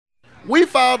We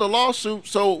filed a lawsuit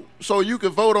so you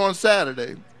could vote on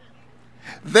Saturday.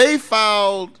 They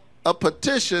filed a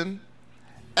petition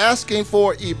asking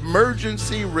for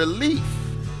emergency relief.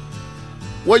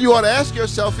 What you ought to ask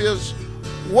yourself is,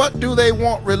 what do they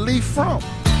want relief from?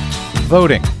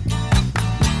 Voting.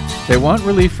 They want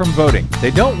relief from voting. They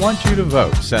don't want you to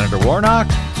vote. Senator Warnock,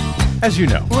 as you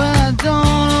know. Well, I don't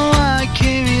know why I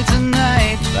came here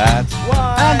tonight. That's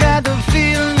why. I got the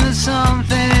feeling that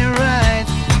something ain't right.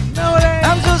 No, it ain't.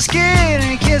 I'm so scared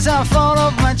in case I fall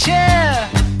off my chair.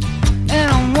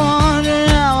 And I'm wondering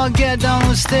how I'll get down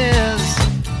the stairs.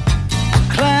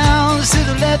 Clowns to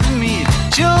the left of me,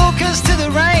 jokers to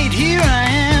the right. Here I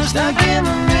am, stuck in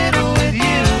the middle with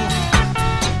you.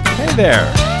 Hey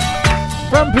there.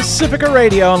 From Pacifica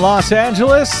Radio in Los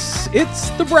Angeles, it's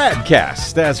the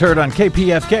BradCast, as heard on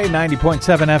KPFK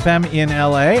 90.7 FM in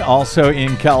LA, also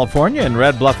in California, in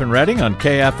Red Bluff and Redding on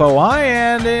KFOI,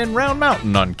 and in Round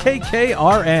Mountain on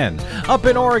KKRN, up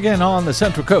in Oregon on the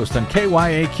Central Coast on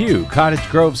KYAQ, Cottage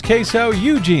Grove's KSO,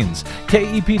 Eugene's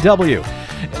KEPW,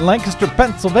 Lancaster,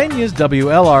 Pennsylvania's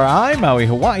WLRI, Maui,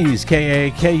 Hawaii's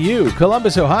KAKU,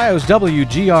 Columbus, Ohio's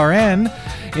WGRN,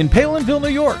 in Palinville, New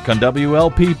York on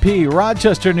WLPP,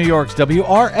 Rochester, New York's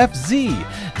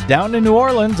WRFZ, down in New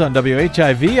Orleans on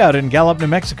WHIV, out in Gallup, New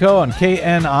Mexico on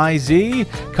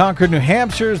KNIZ, Concord, New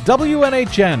Hampshire's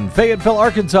WNHN, Fayetteville,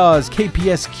 Arkansas's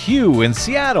KPSQ, in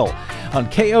Seattle on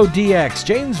KODX,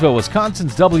 Janesville,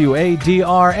 Wisconsin's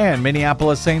WADRN,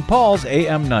 Minneapolis, St. Paul's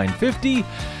AM 950,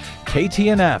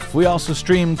 KTNF. We also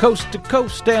stream coast to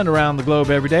coast and around the globe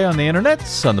every day on the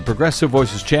internets, on the Progressive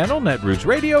Voices channel, Netroots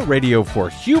Radio, Radio for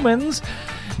Humans,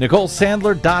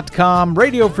 NicoleSandler.com,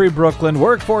 Radio Free Brooklyn,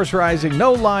 Workforce Rising,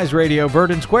 No Lies Radio,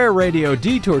 Verdant Square Radio,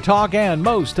 Detour Talk, and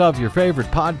most of your favorite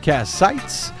podcast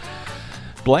sites.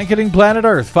 Blanketing Planet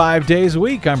Earth 5 days a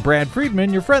week. I'm Brad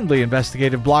Friedman, your friendly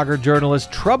investigative blogger, journalist,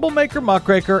 troublemaker,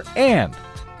 muckraker, and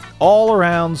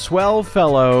all-around swell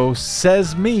fellow,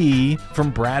 says me,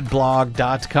 from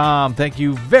bradblog.com. Thank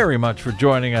you very much for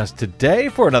joining us today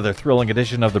for another thrilling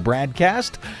edition of the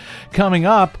BradCast. Coming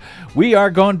up, we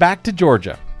are going back to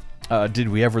Georgia. Did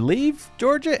we ever leave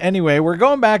Georgia? Anyway, we're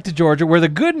going back to Georgia, where the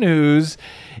good news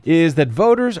is that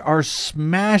voters are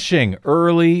smashing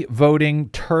early voting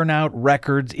turnout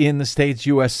records in the state's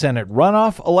U.S. Senate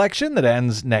runoff election that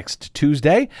ends next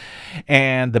Tuesday.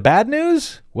 And the bad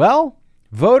news? Well,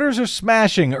 voters are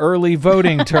smashing early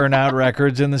voting turnout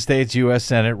records in the state's U.S.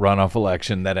 Senate runoff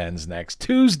election that ends next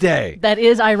Tuesday. That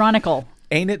is ironical.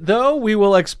 Ain't it, though? We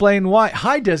will explain why.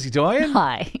 Hi, Desi Doyen.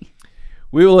 Hi.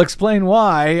 We will explain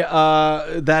why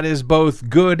that is both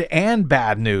good and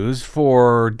bad news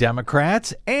for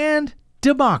Democrats and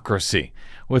democracy,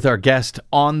 with our guest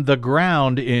on the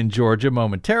ground in Georgia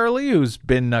momentarily, who's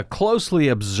been closely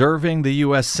observing the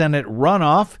U.S. Senate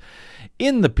runoff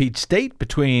in the Peach State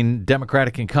between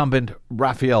Democratic incumbent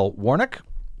Raphael Warnock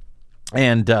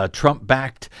and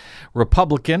Trump-backed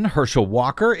Republican Herschel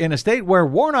Walker, in a state where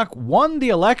Warnock won the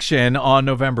election on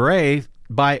November 8th,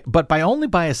 but only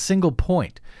by a single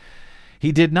point.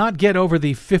 He did not get over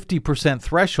the 50%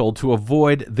 threshold to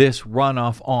avoid this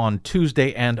runoff on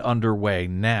Tuesday and underway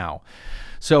now.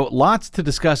 So lots to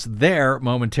discuss there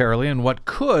momentarily, and what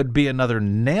could be another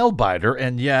nail-biter,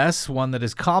 and yes, one that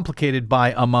is complicated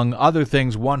by, among other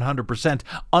things, 100%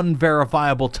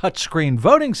 unverifiable touchscreen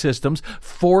voting systems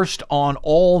forced on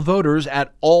all voters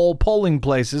at all polling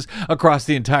places across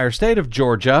the entire state of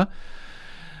Georgia.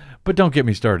 But don't get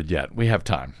me started yet. We have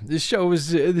time. The show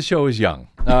is young.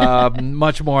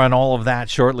 Much more on all of that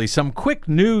shortly. Some quick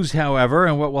news, however,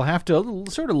 and what will have to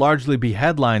sort of largely be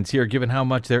headlines here, given how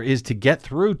much there is to get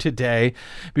through today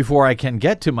before I can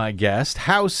get to my guest.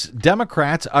 House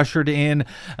Democrats ushered in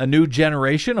a new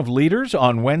generation of leaders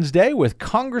on Wednesday, with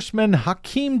Congressman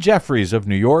Hakeem Jeffries of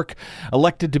New York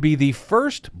elected to be the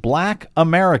first Black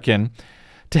American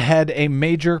to head a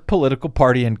major political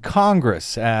party in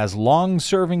Congress, as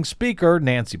long-serving Speaker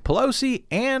Nancy Pelosi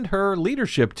and her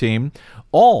leadership team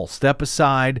all step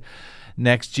aside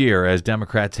next year as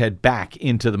Democrats head back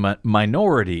into the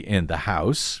minority in the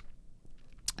House.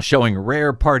 Showing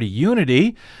rare party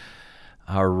unity,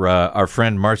 our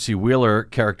friend Marcy Wheeler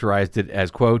characterized it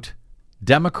as, quote,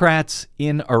 Democrats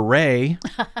in array.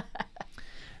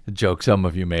 A joke some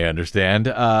of you may understand.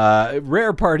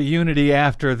 Rare party unity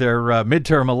after their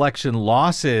midterm election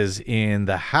losses in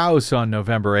the House on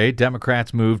November 8.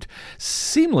 Democrats moved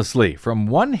seamlessly from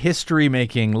one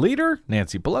history-making leader,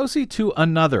 Nancy Pelosi, to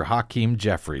another, Hakeem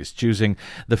Jeffries, choosing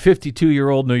the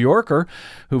 52-year-old New Yorker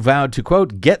who vowed to,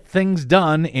 quote, get things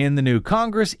done in the new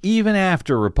Congress even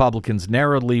after Republicans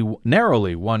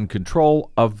narrowly won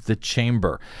control of the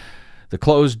chamber. The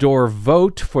closed-door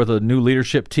vote for the new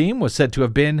leadership team was said to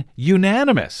have been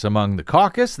unanimous among the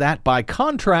caucus. That, by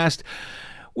contrast,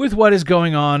 with what is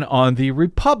going on the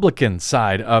Republican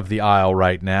side of the aisle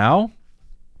right now.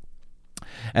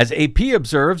 As AP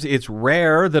observes, it's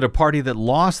rare that a party that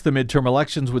lost the midterm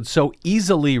elections would so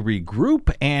easily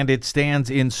regroup, and it stands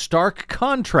in stark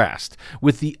contrast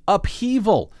with the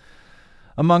upheaval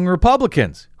among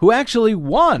Republicans, who actually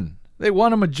won. They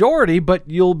won a majority, but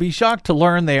you'll be shocked to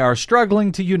learn they are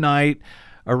struggling to unite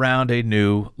around a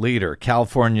new leader.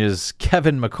 California's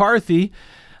Kevin McCarthy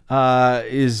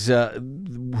is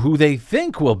who they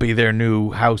think will be their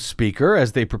new House Speaker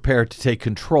as they prepare to take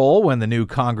control when the new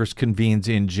Congress convenes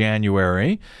in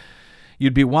January.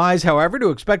 You'd be wise, however,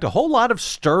 to expect a whole lot of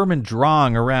sturm and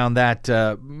drang around that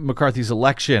McCarthy's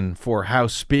election for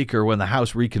House Speaker when the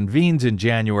House reconvenes in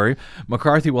January.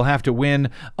 McCarthy will have to win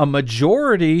a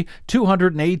majority,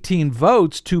 218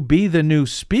 votes, to be the new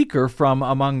Speaker from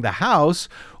among the House,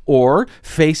 or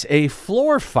face a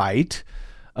floor fight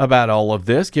about all of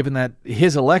this, given that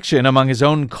his election among his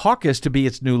own caucus to be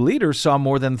its new leader saw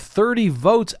more than 30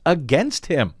 votes against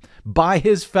him by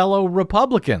his fellow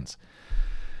Republicans.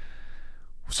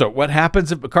 So what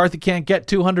happens if McCarthy can't get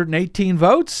 218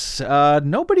 votes?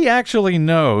 Nobody actually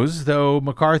knows, though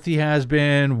McCarthy has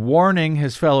been warning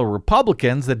his fellow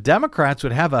Republicans that Democrats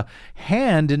would have a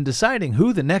hand in deciding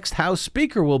who the next House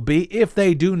Speaker will be if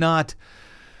they do not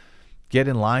get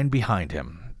in line behind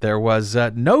him. There was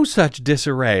no such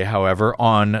disarray, however,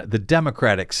 on the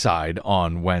Democratic side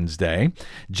on Wednesday.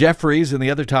 Jeffries and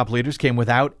the other top leaders came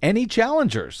without any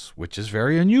challengers, which is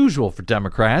very unusual for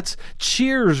Democrats.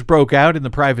 Cheers broke out in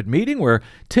the private meeting where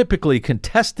typically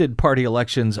contested party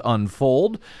elections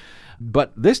unfold,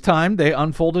 but this time they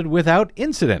unfolded without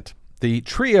incident. The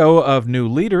trio of new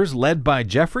leaders led by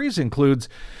Jeffries includes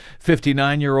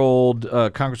 59-year-old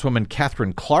Congresswoman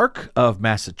Catherine Clark of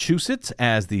Massachusetts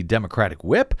as the Democratic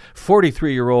whip,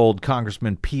 43-year-old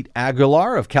Congressman Pete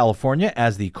Aguilar of California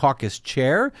as the caucus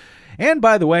chair, and,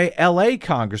 by the way, L.A.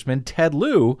 Congressman Ted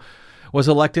Lieu was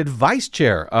elected vice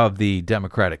chair of the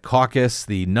Democratic caucus,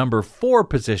 the number 4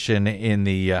 position in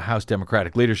the House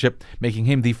Democratic leadership, making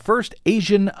him the first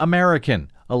Asian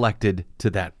American elected to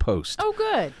that post. Oh,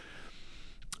 good.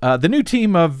 The new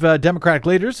team of Democratic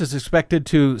leaders is expected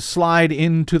to slide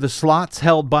into the slots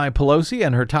held by Pelosi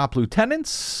and her top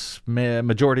lieutenants,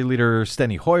 Majority Leader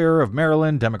Steny Hoyer of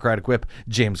Maryland, Democratic Whip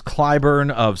James Clyburn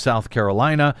of South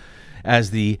Carolina, as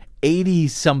the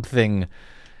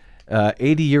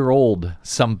 80-year-old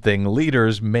something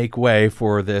leaders make way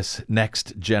for this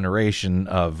next generation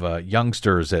of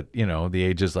youngsters at, the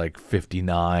ages like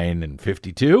 59 and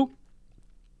 52.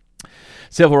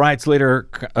 Civil rights leader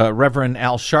Reverend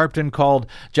Al Sharpton called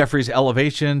Jeffries'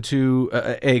 elevation to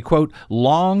a, quote,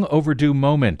 long overdue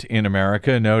moment in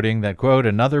America, noting that, quote,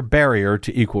 another barrier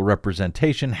to equal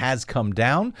representation has come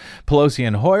down. Pelosi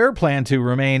and Hoyer plan to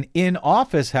remain in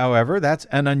office, however. That's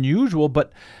an unusual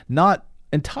but not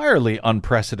entirely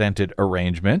unprecedented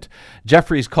arrangement.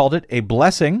 Jeffries called it a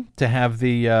blessing to have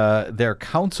their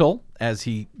counsel as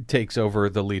he takes over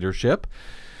the leadership.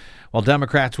 While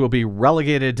Democrats will be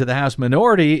relegated to the House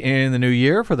minority in the new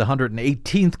year for the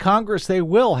 118th Congress, they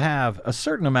will have a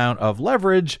certain amount of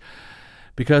leverage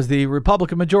because the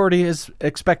Republican majority is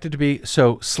expected to be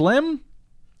so slim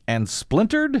and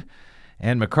splintered,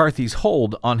 and McCarthy's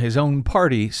hold on his own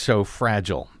party so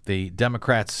fragile. The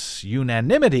Democrats'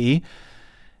 unanimity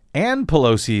and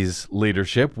Pelosi's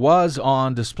leadership was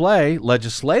on display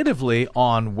legislatively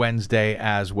on Wednesday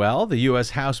as well. The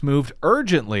U.S. House moved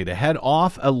urgently to head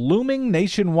off a looming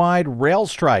nationwide rail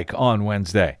strike on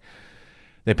Wednesday.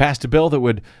 They passed a bill that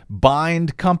would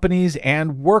bind companies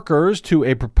and workers to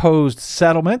a proposed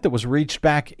settlement that was reached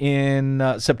back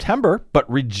in September, but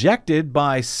rejected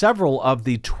by several of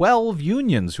the 12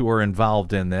 unions who are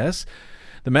involved in this.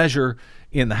 The measure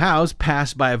in the House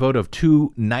passed by a vote of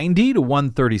 290 to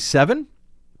 137.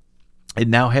 It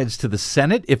now heads to the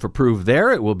Senate. If approved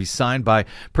there, it will be signed by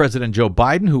President Joe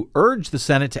Biden, who urged the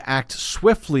Senate to act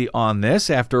swiftly on this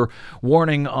after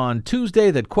warning on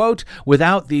Tuesday that, quote,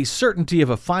 without the certainty of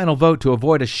a final vote to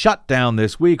avoid a shutdown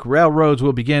this week, railroads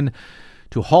will begin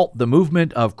to halt the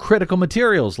movement of critical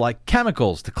materials like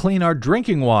chemicals to clean our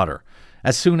drinking water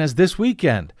as soon as this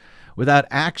weekend. Without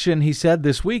action, he said,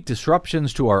 this week,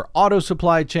 disruptions to our auto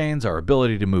supply chains, our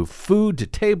ability to move food to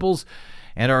tables,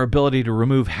 and our ability to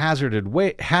remove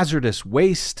hazardous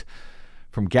waste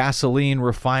from gasoline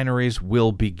refineries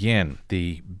will begin.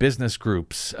 The business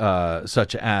groups,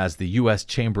 such as the U.S.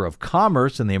 Chamber of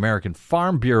Commerce and the American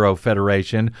Farm Bureau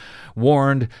Federation,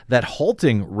 warned that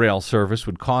halting rail service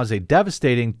would cause a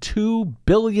devastating $2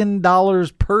 billion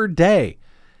per day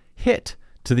hit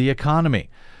to the economy.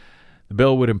 The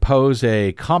bill would impose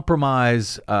a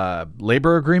compromise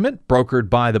labor agreement brokered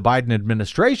by the Biden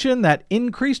administration that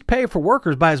increased pay for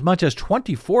workers by as much as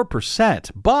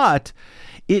 24%, but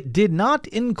it did not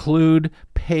include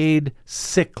paid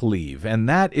sick leave, and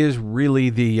that is really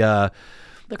the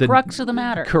crux of the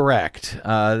matter. Correct.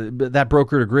 That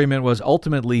brokered agreement was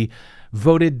ultimately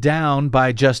voted down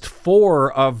by just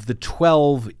 4 of the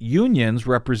 12 unions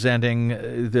representing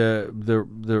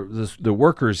the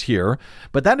workers here.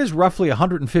 But that is roughly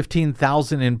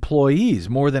 115,000 employees,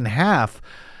 more than half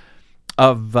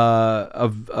of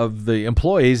the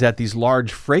employees at these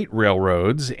large freight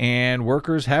railroads, and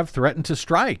workers have threatened to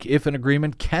strike if an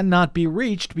agreement cannot be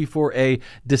reached before a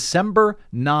December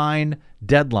 9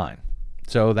 deadline.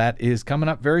 So that is coming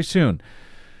up very soon.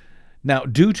 Now,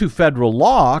 due to federal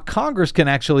law, Congress can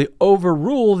actually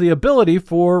overrule the ability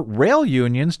for rail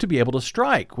unions to be able to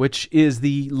strike, which is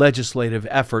the legislative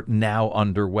effort now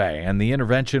underway. And the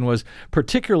intervention was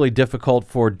particularly difficult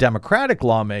for Democratic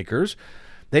lawmakers.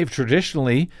 They've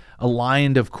traditionally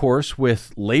aligned, of course,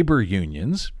 with labor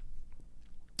unions.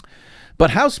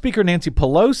 But House Speaker Nancy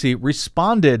Pelosi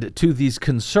responded to these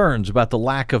concerns about the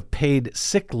lack of paid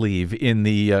sick leave in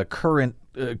the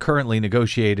currently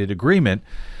negotiated agreement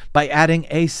by adding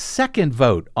a second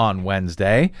vote on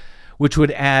Wednesday, which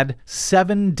would add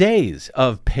 7 days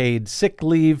of paid sick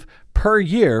leave per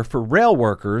year for rail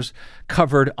workers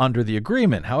covered under the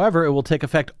agreement. However, it will take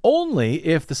effect only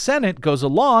if the Senate goes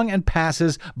along and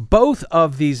passes both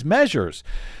of these measures.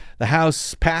 The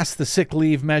House passed the sick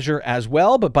leave measure as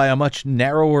well, but by a much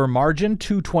narrower margin,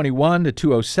 221 to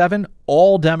 207.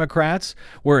 All Democrats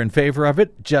were in favor of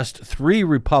it. Just 3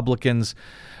 Republicans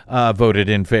voted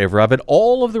in favor of it.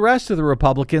 All of the rest of the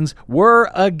Republicans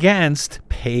were against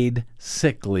paid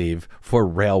sick leave for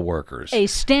rail workers. A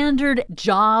standard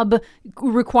job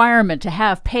requirement to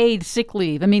have paid sick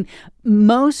leave. I mean,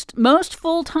 most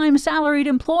full-time salaried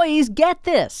employees get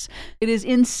this. It is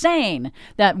insane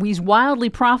that these wildly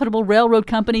profitable railroad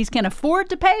companies can afford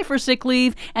to pay for sick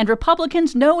leave, and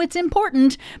Republicans know it's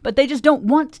important, but they just don't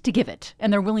want to give it,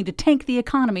 and they're willing to tank the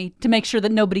economy to make sure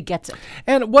that nobody gets it.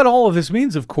 And what all of this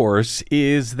means, of course,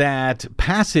 is that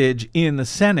passage in the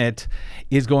Senate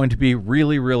is going to be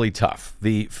really, really tough.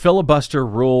 The filibuster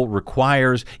rule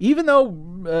requires, even though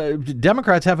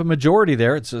Democrats have a majority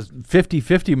there, it's a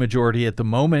 50-50 majority at the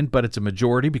moment, but it's a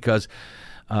majority because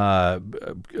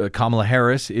Kamala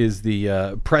Harris is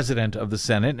the president of the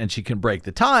Senate and she can break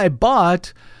the tie,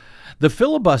 but the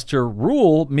filibuster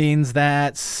rule means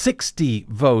that 60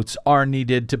 votes are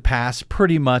needed to pass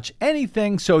pretty much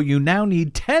anything, so you now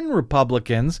need 10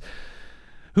 Republicans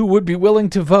who would be willing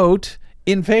to vote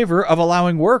in favor of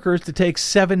allowing workers to take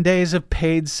 7 days of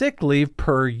paid sick leave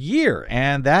per year.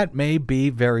 And that may be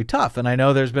very tough. And I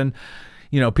know there's been,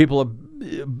 people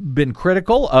have been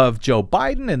critical of Joe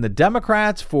Biden and the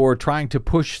Democrats for trying to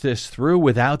push this through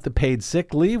without the paid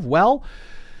sick leave. Well,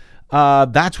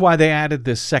 that's why they added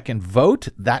this second vote.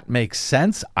 That makes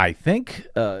sense, I think.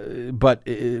 But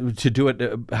to do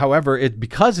it, however,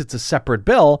 because it's a separate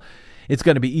bill, it's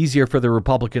going to be easier for the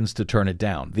Republicans to turn it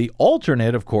down. The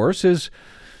alternate, of course, is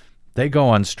they go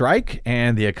on strike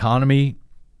and the economy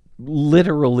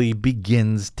literally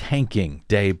begins tanking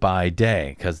day by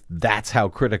day, because that's how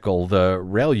critical the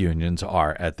rail unions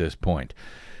are at this point.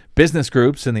 Business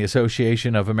groups and the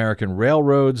Association of American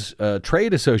Railroads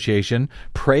Trade Association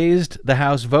praised the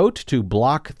House vote to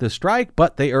block the strike,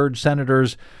 but they urged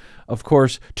senators, of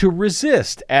course, to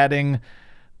resist adding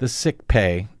the sick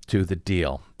pay to the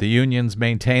deal. The unions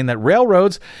maintain that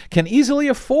railroads can easily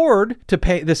afford to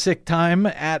pay the sick time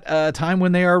at a time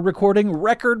when they are recording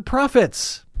record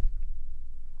profits.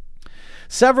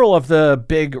 Several of the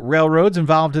big railroads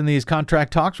involved in these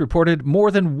contract talks reported more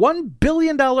than $1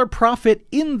 billion profit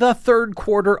in the third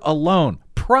quarter alone.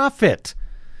 Profit.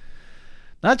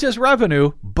 Not just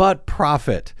revenue, but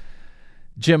profit.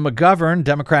 Jim McGovern,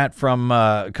 Democrat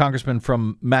congressman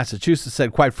from Massachusetts,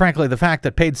 said, quite frankly, the fact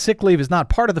that paid sick leave is not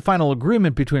part of the final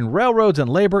agreement between railroads and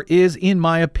labor is, in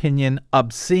my opinion,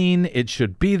 obscene. It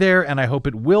should be there, and I hope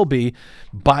it will be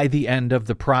by the end of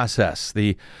the process.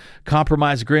 The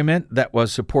compromise agreement that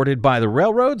was supported by the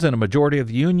railroads and a majority of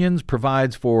the unions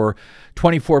provides for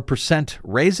 24%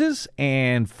 raises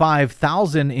and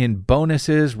 $5,000 in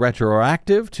bonuses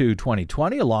retroactive to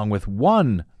 2020, along with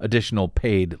 1 additional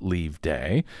paid leave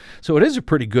day. So it is a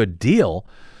pretty good deal,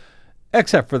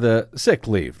 except for the sick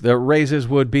leave. The raises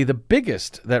would be the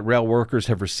biggest that rail workers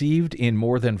have received in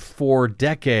more than 4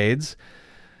 decades.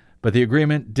 But the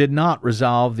agreement did not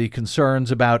resolve the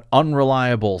concerns about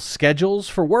unreliable schedules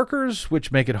for workers,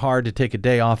 which make it hard to take a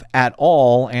day off at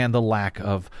all, and the lack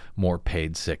of more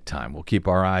paid sick time. We'll keep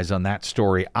our eyes on that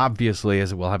story, obviously,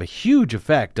 as it will have a huge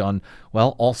effect on,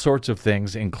 well, all sorts of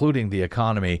things, including the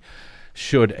economy,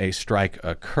 should a strike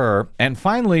occur. And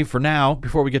finally, for now,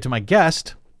 before we get to my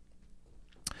guest,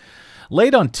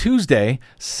 late on Tuesday,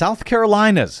 South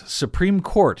Carolina's Supreme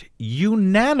Court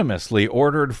unanimously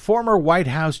ordered former White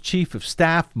House Chief of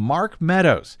Staff Mark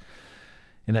Meadows,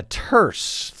 in a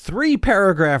terse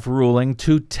 3-paragraph ruling,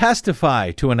 to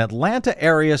testify to an Atlanta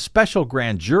area special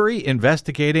grand jury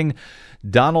investigating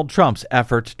Donald Trump's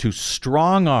effort to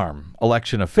strong-arm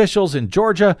election officials in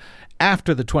Georgia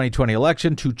after the 2020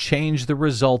 election to change the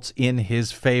results in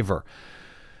his favor.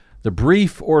 The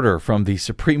brief order from the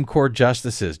Supreme Court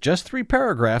justices, just 3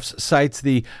 paragraphs, cites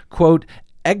the, quote,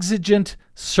 exigent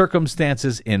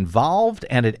circumstances involved,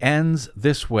 and it ends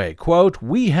this way, quote,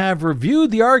 "We have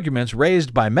reviewed the arguments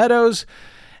raised by Meadows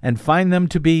and find them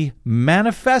to be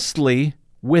manifestly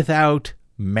without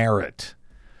merit."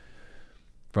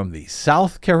 From the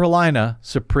South Carolina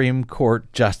Supreme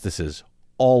Court justices,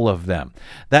 all of them.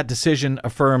 That decision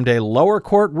affirmed a lower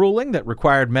court ruling that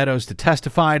required Meadows to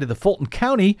testify to the Fulton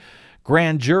County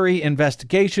grand jury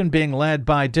investigation being led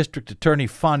by District Attorney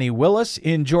Fani Willis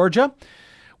in Georgia.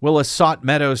 Willis sought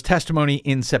Meadows' testimony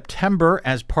in September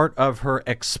as part of her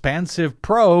expansive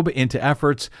probe into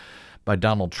efforts by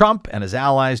Donald Trump and his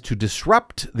allies to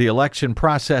disrupt the election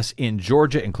process in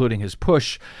Georgia, including his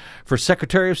push for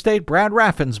Secretary of State Brad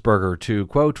Raffensperger to,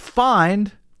 quote,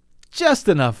 find just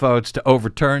enough votes to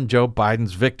overturn Joe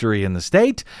Biden's victory in the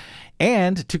state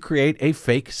and to create a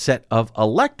fake set of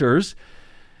electors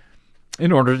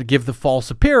in order to give the false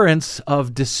appearance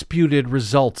of disputed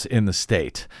results in the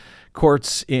state.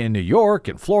 Courts in New York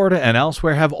and Florida and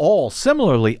elsewhere have all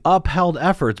similarly upheld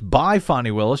efforts by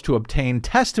Fani Willis to obtain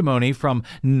testimony from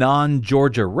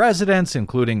non-Georgia residents,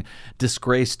 including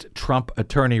disgraced Trump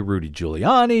attorney Rudy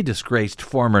Giuliani, disgraced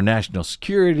former National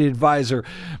Security Advisor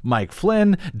Mike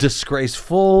Flynn,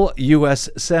 disgraceful U.S.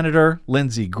 Senator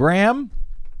Lindsey Graham.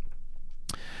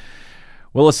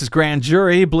 Willis's grand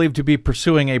jury, believed to be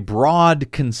pursuing a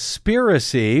broad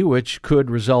conspiracy, which could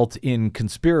result in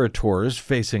conspirators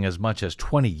facing as much as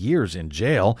 20 years in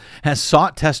jail, has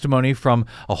sought testimony from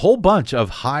a whole bunch of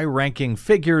high-ranking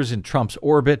figures in Trump's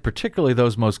orbit, particularly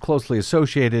those most closely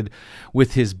associated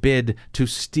with his bid to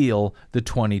steal the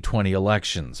 2020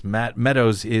 elections.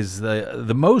 Meadows is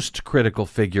the most critical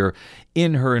figure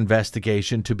in her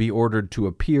investigation to be ordered to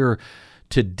appear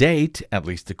to date, at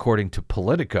least according to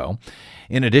Politico.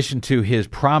 In addition to his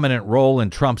prominent role in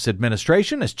Trump's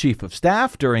administration as chief of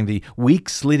staff during the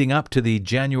weeks leading up to the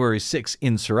January 6th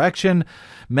insurrection,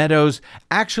 Meadows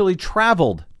actually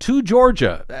traveled to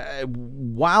Georgia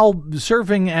while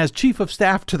serving as chief of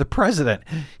staff to the president.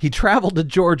 He traveled to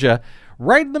Georgia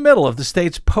right in the middle of the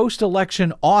state's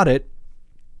post-election audit,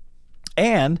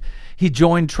 and he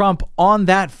joined Trump on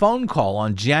that phone call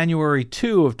on January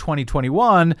 2 of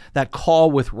 2021, that call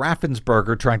with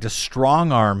Raffensperger trying to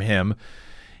strong-arm him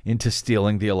into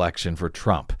stealing the election for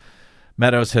Trump.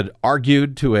 Meadows had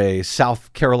argued to a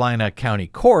South Carolina county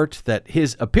court that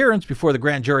his appearance before the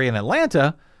grand jury in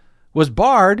Atlanta was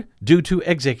barred due to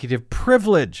executive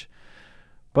privilege.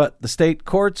 But the state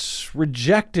courts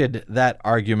rejected that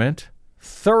argument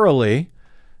thoroughly,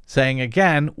 saying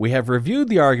again, we have reviewed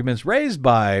the arguments raised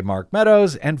by Mark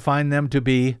Meadows and find them to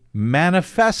be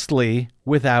manifestly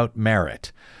without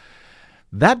merit.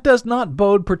 That does not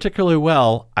bode particularly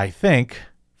well, I think,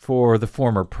 for the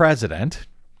former president.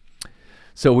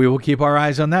 So we will keep our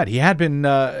eyes on that. He had been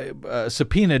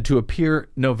subpoenaed to appear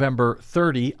November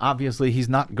 30. Obviously, he's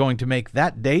not going to make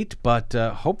that date, but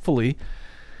hopefully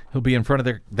he'll be in front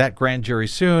of that grand jury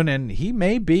soon, and he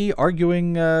may be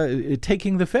arguing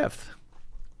taking the fifth,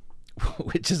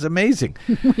 which is amazing.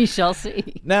 We shall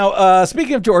see. Now,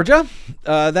 speaking of Georgia,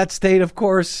 that state, of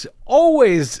course,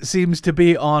 always seems to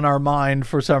be on our mind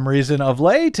for some reason of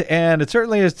late, and it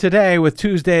certainly is today with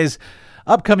Tuesday's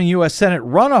upcoming U.S. Senate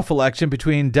runoff election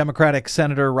between Democratic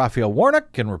Senator Raphael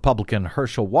Warnock and Republican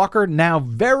Herschel Walker now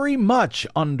very much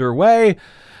underway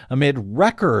amid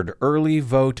record early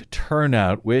vote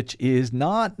turnout, which is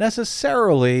not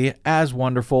necessarily as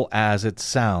wonderful as it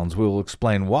sounds. We will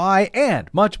explain why and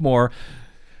much more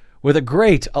with a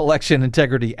great election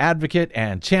integrity advocate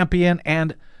and champion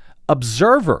and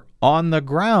observer on the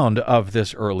ground of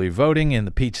this early voting in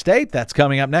the Peach State. That's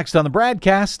coming up next on the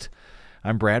BradCast.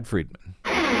 I'm Brad Friedman.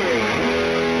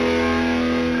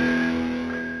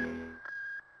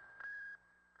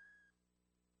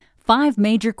 5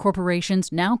 major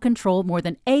corporations now control more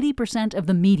than 80% of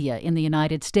the media in the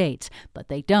United States, but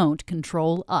they don't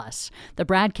control us. The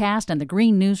BradCast and the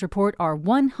Green News Report are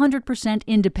 100%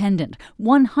 independent,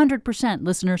 100%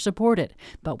 listener-supported.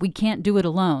 But we can't do it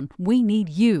alone. We need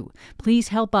you. Please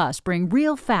help us bring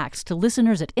real facts to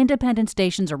listeners at independent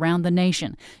stations around the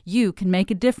nation. You can make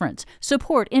a difference.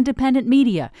 Support independent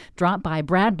media. Drop by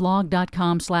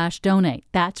bradblog.com/donate.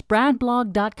 That's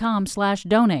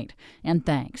bradblog.com/donate. And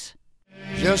thanks.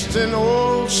 Just an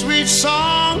old sweet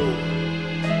song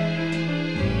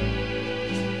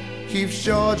keeps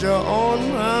Georgia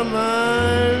on my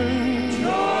mind.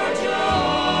 Georgia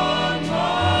on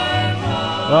my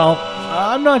mind. Well,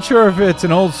 I'm not sure if it's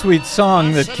an old sweet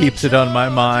song that keeps it on my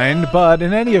mind, but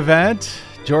in any event,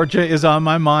 Georgia is on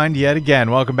my mind yet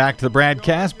again. Welcome back to the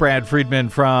BradCast. Brad Friedman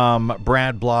from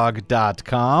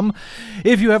bradblog.com.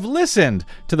 If you have listened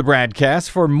to the BradCast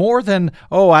for more than,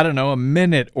 a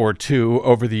minute or two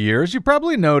over the years, you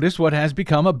probably noticed what has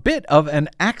become a bit of an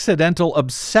accidental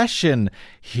obsession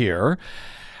here.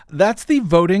 That's the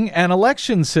voting and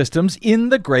election systems in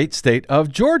the great state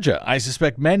of Georgia. I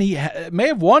suspect many may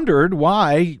have wondered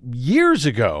why years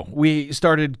ago we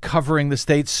started covering the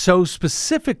state so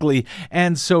specifically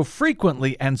and so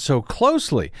frequently and so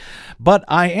closely. But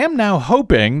I am now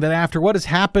hoping that after what has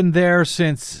happened there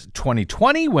since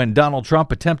 2020, when Donald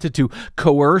Trump attempted to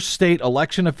coerce state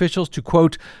election officials to,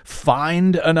 quote,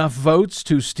 find enough votes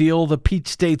to steal the Peach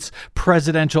State's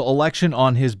presidential election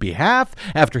on his behalf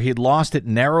after he had lost it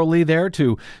narrowly there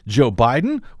to Joe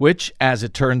Biden, which, as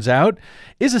it turns out,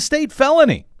 is a state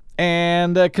felony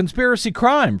and a conspiracy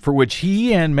crime for which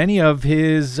he and many of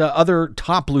his other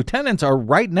top lieutenants are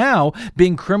right now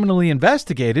being criminally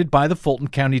investigated by the Fulton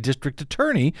County District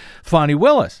Attorney, Fani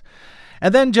Willis.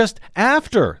 And then just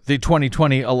after the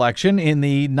 2020 election, in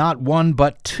the not one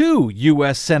but 2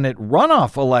 U.S. Senate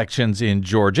runoff elections in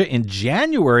Georgia in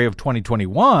January of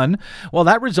 2021, well,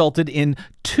 that resulted in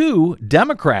 2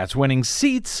 Democrats winning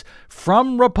seats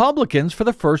from Republicans for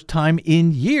the first time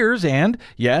in years and,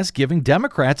 yes, giving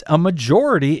Democrats a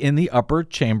majority in the upper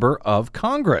chamber of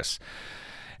Congress.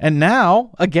 And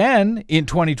now, again, in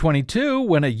 2022,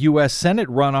 when a U.S. Senate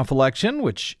runoff election,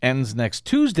 which ends next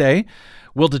Tuesday,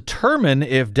 will determine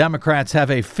if Democrats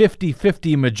have a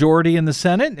 50-50 majority in the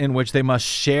Senate, in which they must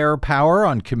share power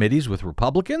on committees with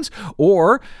Republicans,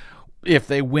 or if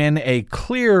they win a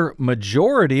clear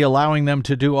majority, allowing them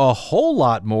to do a whole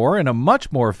lot more in a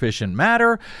much more efficient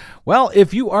manner. Well,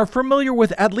 if you are familiar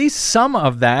with at least some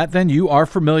of that, then you are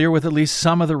familiar with at least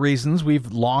some of the reasons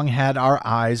we've long had our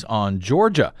eyes on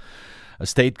Georgia, a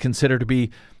state considered to be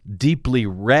deeply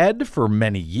red for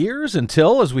many years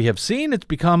until, as we have seen, it's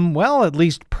become, well, at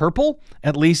least purple,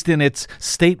 at least in its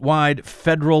statewide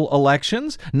federal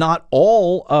elections. Not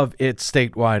all of its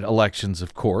statewide elections,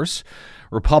 of course.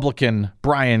 Republican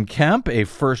Brian Kemp, a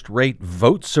first-rate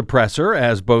vote suppressor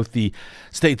as both the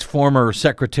state's former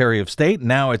Secretary of State,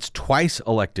 now its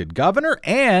twice-elected governor,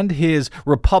 and his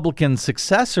Republican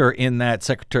successor in that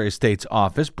Secretary of State's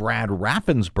office, Brad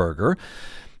Raffensperger,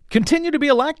 continue to be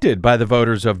elected by the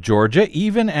voters of Georgia,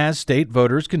 even as state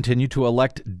voters continue to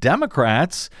elect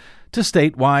Democrats to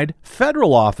statewide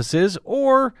federal offices,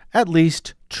 or at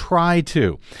least try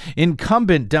to.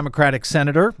 Incumbent Democratic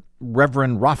Senator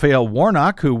Reverend Raphael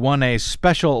Warnock, who won a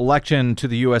special election to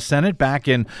the U.S. Senate back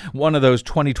in one of those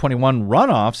 2021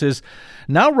 runoffs, is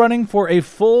now running for a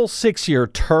full 6-year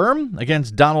term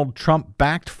against Donald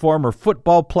Trump-backed former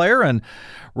football player and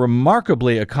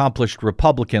remarkably accomplished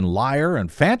Republican liar and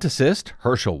fantasist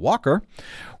Herschel Walker.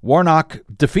 Warnock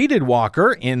defeated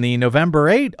Walker in the November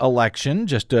 8 election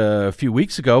just a few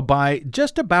weeks ago by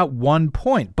just about 1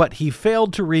 point, but he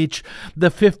failed to reach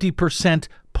the 50%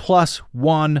 plus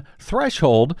 1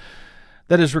 threshold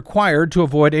that is required to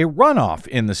avoid a runoff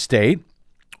in the state.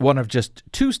 One of just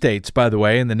 2 states, by the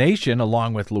way, in the nation,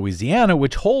 along with Louisiana,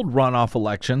 which hold runoff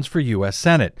elections for U.S.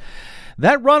 Senate.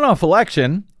 That runoff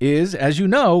election is, as you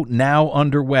know, now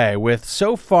underway, with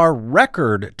so far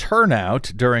record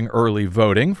turnout during early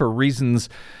voting for reasons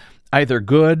either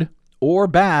good or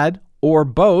bad, or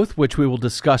both, which we will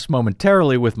discuss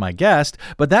momentarily with my guest.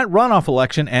 But that runoff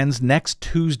election ends next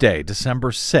Tuesday,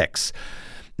 December 6th.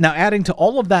 Now, adding to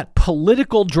all of that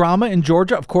political drama in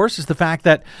Georgia, of course, is the fact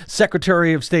that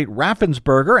Secretary of State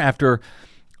Raffensperger, after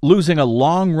losing a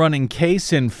long-running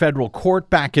case in federal court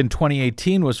back in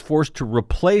 2018, was forced to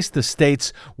replace the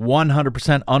state's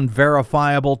 100%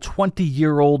 unverifiable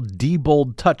 20-year-old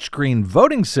Diebold touchscreen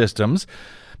voting systems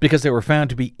because they were found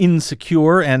to be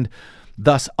insecure and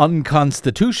thus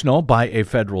unconstitutional by a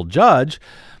federal judge.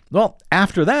 Well,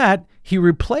 after that, he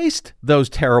replaced those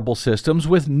terrible systems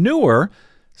with newer,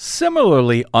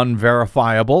 similarly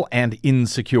unverifiable and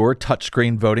insecure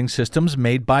touchscreen voting systems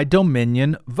made by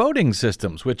Dominion Voting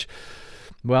Systems, which,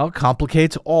 well,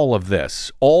 complicates all of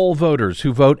this. All voters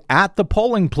who vote at the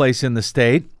polling place in the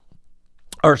state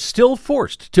are still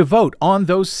forced to vote on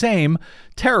those same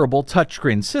terrible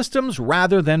touchscreen systems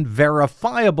rather than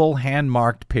verifiable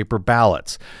hand-marked paper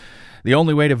ballots. The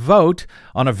only way to vote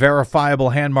on a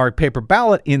verifiable hand-marked paper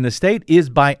ballot in the state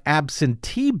is by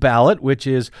absentee ballot, which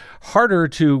is harder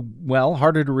to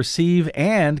receive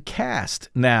and cast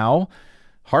now.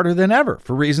 Harder than ever,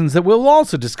 for reasons that we'll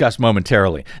also discuss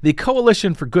momentarily. The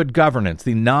Coalition for Good Governance,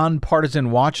 the nonpartisan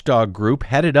watchdog group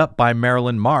headed up by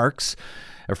Marilyn Marks,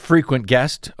 a frequent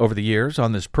guest over the years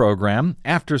on this program,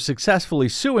 after successfully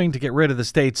suing to get rid of the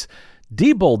state's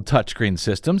Diebold touchscreen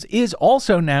systems, is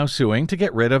also now suing to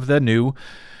get rid of the new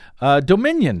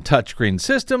Dominion touchscreen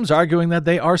systems, arguing that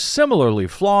they are similarly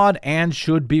flawed and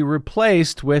should be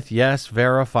replaced with, yes,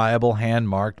 verifiable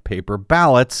hand-marked paper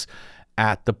ballots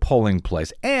at the polling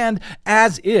place. And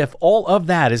as if all of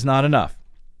that is not enough,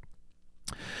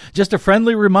 just a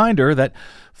friendly reminder that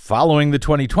following the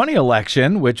 2020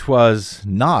 election, which was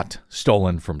not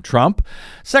stolen from Trump,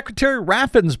 Secretary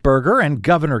Raffensperger and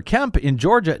Governor Kemp in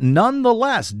Georgia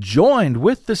nonetheless joined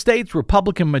with the state's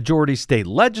Republican majority state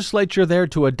legislature there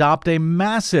to adopt a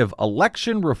massive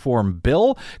election reform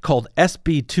bill called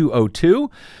SB 202,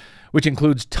 which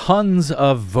includes tons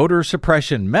of voter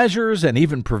suppression measures and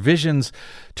even provisions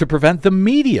to prevent the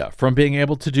media from being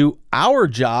able to do our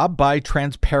job by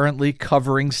transparently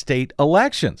covering state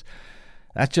elections.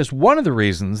 That's just one of the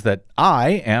reasons that I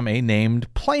am a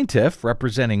named plaintiff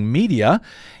representing media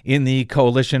in the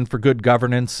Coalition for Good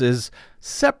Governance's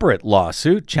separate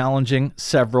lawsuit challenging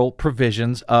several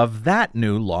provisions of that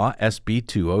new law, SB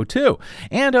 202.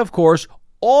 And of course,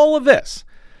 all of this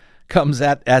comes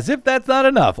at, as if that's not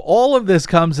enough, all of this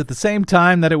comes at the same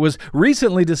time that it was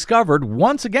recently discovered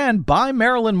once again by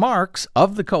Marilyn Marks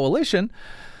of the Coalition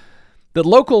that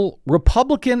local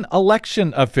Republican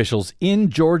election officials in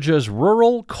Georgia's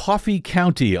rural Coffee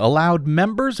County allowed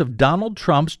members of Donald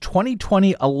Trump's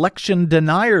 2020 election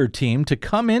denier team to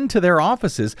come into their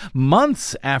offices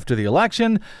months after the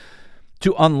election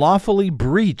to unlawfully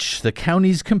breach the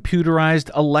county's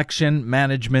computerized election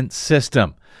management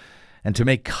system and to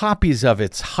make copies of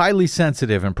its highly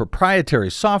sensitive and proprietary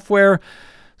software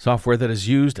that is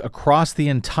used across the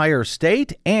entire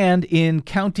state and in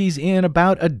counties in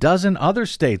about a dozen other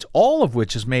states, all of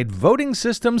which has made voting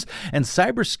systems and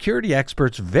cybersecurity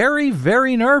experts very,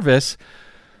 very nervous,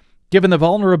 given the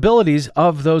vulnerabilities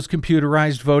of those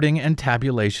computerized voting and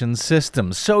tabulation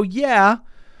systems. So, yeah,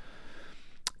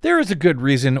 there is a good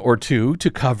reason or two to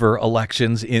cover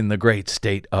elections in the great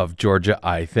state of Georgia,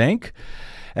 I think.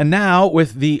 And now,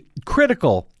 with the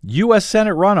critical U.S.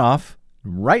 Senate runoff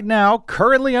right now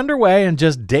currently underway and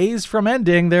just days from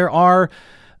ending, there are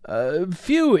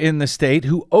few in the state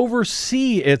who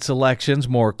oversee its elections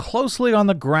more closely on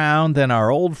the ground than our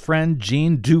old friend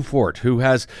Jeanne Dufort, who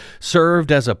has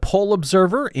served as a poll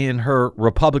observer in her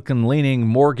Republican-leaning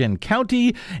Morgan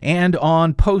County and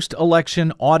on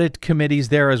post-election audit committees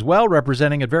there as well,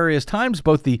 representing at various times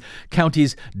both the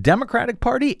county's Democratic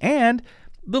Party and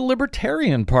the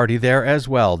Libertarian Party there as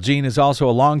well. Jeanne is also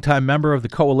a longtime member of the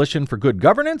Coalition for Good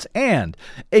Governance and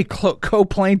a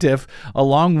co-plaintiff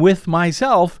along with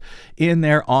myself in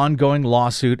their ongoing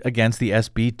lawsuit against the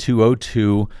SB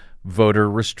 202 voter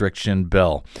restriction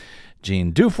bill.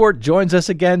 Jeanne Dufort joins us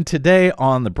again today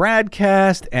on the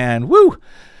BradCast, and woo!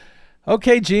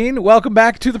 Okay, Jeanne, welcome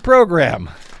back to the program.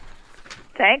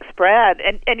 Thanks, Brad.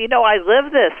 And you know, I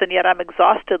live this, and yet I'm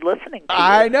exhausted listening to you.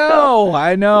 I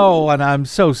know, and I'm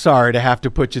so sorry to have to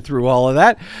put you through all of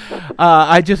that.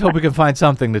 I just hope we can find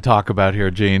something to talk about here,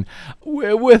 Jeanne.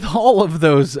 With all of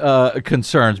those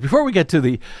concerns, before we get to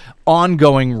the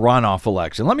ongoing runoff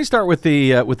election, let me start with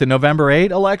the November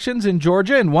 8 elections in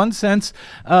Georgia. In one sense,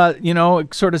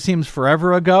 it sort of seems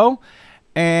forever ago.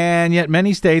 And yet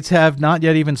many states have not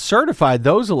yet even certified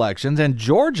those elections. And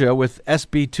Georgia, with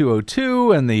SB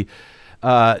 202 and the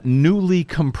newly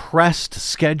compressed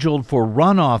scheduled for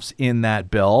runoffs in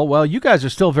that bill, well, you guys are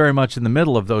still very much in the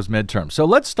middle of those midterms. So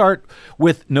let's start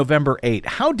with November 8.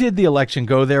 How did the election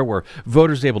go there? Were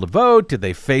voters able to vote? Did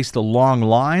they face the long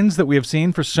lines that we have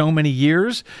seen for so many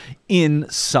years in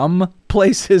some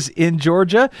places in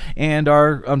Georgia and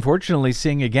are unfortunately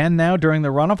seeing again now during the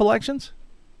runoff elections?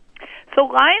 So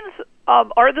lines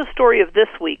are the story of this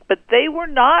week, but they were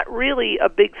not really a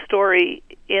big story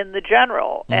in the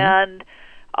general. Mm-hmm. And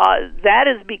that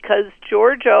is because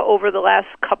Georgia, over the last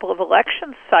couple of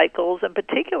election cycles, and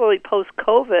particularly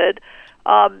post-COVID,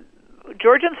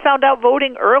 Georgians found out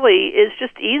voting early is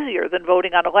just easier than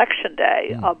voting on Election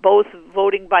Day, both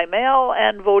voting by mail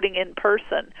and voting in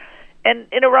person. And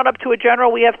in a run-up to a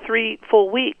general, we have 3 full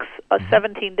weeks,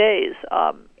 17 days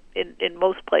in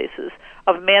most places,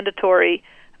 of mandatory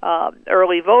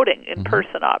early voting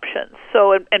in-person options.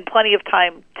 So, and plenty of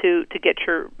time to get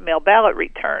your mail ballot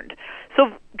returned. So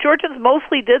Georgians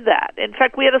mostly did that. In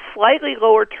fact, we had a slightly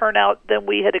lower turnout than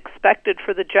we had expected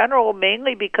for the general,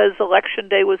 mainly because Election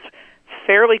Day was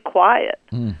fairly quiet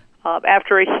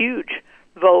after a huge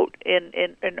vote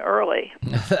in early.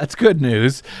 That's good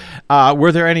news.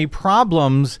 Were there any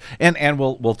problems? And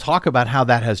we'll talk about how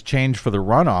that has changed for the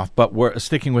runoff. But we're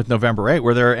sticking with November 8.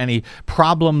 Were there any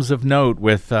problems of note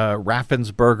with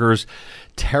Raffensperger's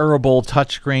terrible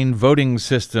touchscreen voting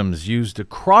systems used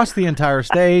across the entire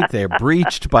state? They're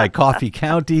breached by Coffee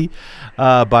County,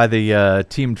 by the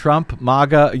Team Trump,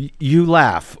 MAGA. You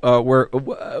laugh.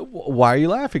 Why are you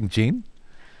laughing, Jeanne?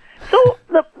 So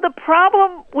the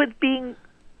problem with being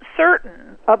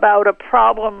certain about a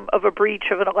problem of a breach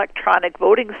of an electronic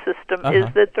voting system is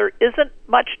that there isn't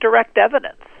much direct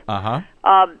evidence.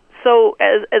 So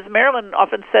as Marilyn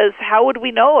often says, how would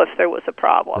we know if there was a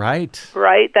problem? Right.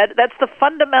 That's the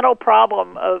fundamental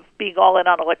problem of being all in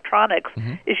on electronics,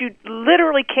 is you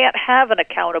literally can't have an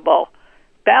accountable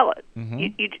ballot.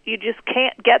 You just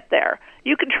can't get there.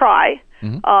 You can try.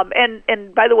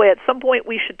 And by the way, at some point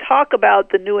we should talk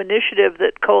about the new initiative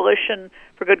that Coalition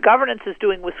for Good Governance is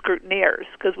doing with scrutineers,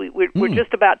 because we're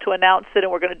just about to announce it,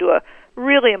 and we're going to do a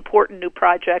really important new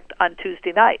project on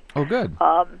Tuesday night. Oh, good.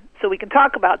 So we can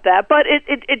talk about that. But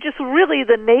it just really,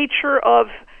 the nature of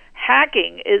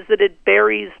hacking is that it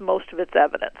buries most of its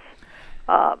evidence.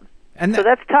 So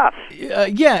that's tough.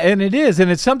 Yeah, and it is.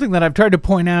 And it's something that I've tried to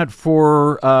point out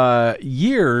for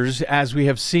years, as we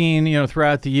have seen,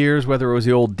 throughout the years, whether it was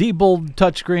the old Diebold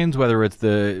touchscreens, whether it's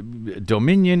the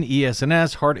Dominion,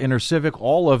 ES&S, Hart InterCivic,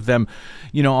 all of them,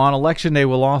 on Election Day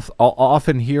we'll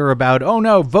often hear about, oh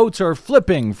no, votes are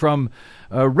flipping from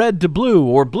red to blue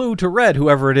or blue to red,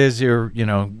 whoever it is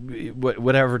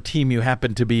whatever team you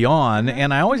happen to be on.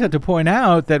 And I always have to point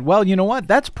out that, well, you know what?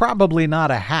 That's probably not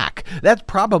a hack. That's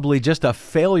probably just a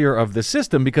failure of the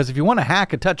system, because if you want to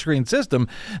hack a touchscreen system,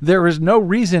 there is no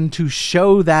reason to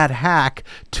show that hack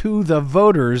to the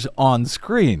voters on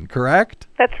screen, correct?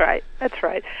 That's right. And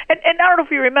I don't know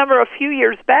if you remember, a few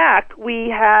years back, we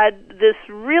had this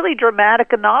really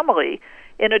dramatic anomaly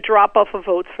in a drop-off of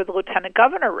votes for the lieutenant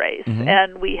governor race.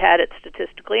 And we had it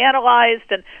statistically analyzed,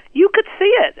 and you could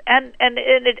see it. And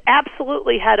it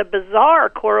absolutely had a bizarre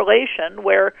correlation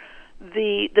where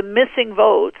the missing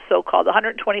votes, so-called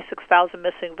 126,000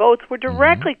 missing votes, were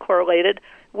directly correlated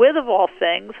with, of all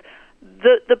things,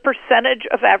 the percentage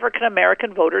of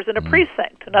African-American voters in a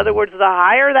precinct. In other words, the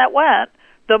higher that went,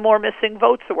 the more missing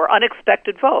votes there were,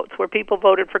 unexpected votes, where people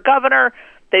voted for governor,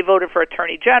 they voted for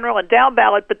attorney general and down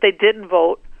ballot, but they didn't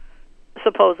vote,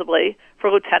 supposedly,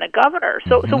 for lieutenant governor.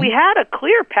 So we had a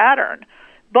clear pattern,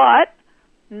 but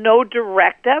no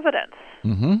direct evidence.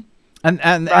 And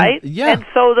right? Yeah. And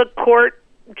so the court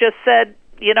just said,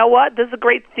 you know what, this is a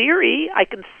great theory, I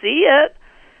can see it,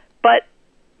 but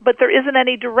there isn't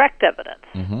any direct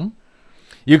evidence.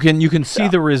 You can see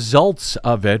the results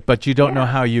of it, but you don't know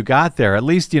how you got there. At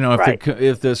least,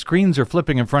 if the screens are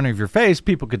flipping in front of your face,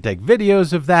 people could take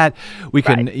videos of that. We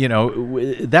can,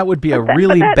 that would be a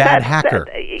really bad hacker.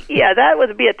 That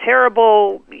would be a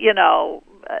terrible,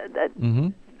 that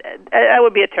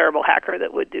would be a terrible hacker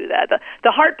that would do that.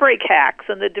 The heartbreak hacks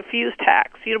and the diffused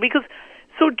hacks, because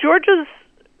Georgia's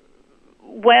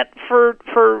went for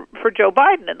Joe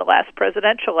Biden in the last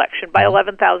presidential election by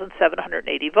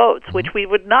 11,780 votes, which we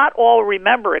would not all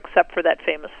remember except for that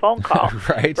famous phone call.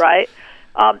 Right?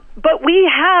 But we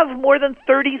have more than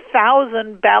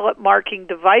 30,000 ballot marking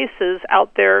devices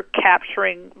out there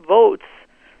capturing votes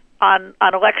on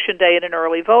Election Day and in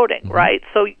early voting, right?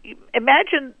 So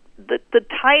imagine the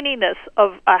tininess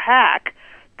of a hack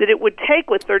that it would take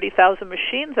with 30,000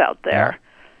 machines out there.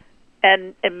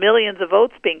 And millions of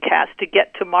votes being cast to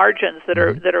get to margins that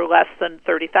are less than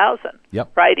 30,000.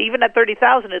 Right? Even at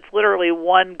 30,000, it's literally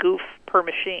one goof per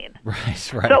machine. Right.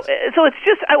 So it's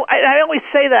just I always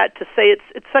say that to say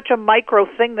it's such a micro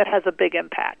thing that has a big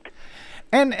impact.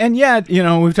 And yet,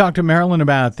 we've talked to Marilyn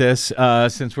about this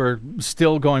since we're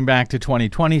still going back to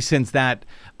 2020, since that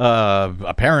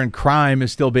apparent crime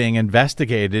is still being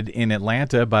investigated in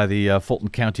Atlanta by the Fulton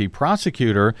County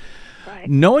prosecutor.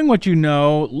 Knowing what you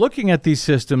know, looking at these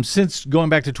systems since going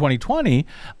back to 2020,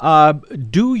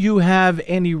 do you have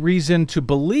any reason to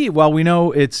believe, well, we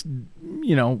know it's,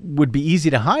 would be easy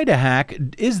to hide a hack.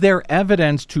 Is there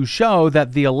evidence to show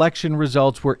that the election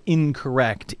results were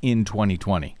incorrect in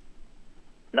 2020?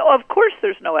 No, of course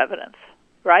there's no evidence,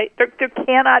 right? There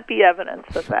cannot be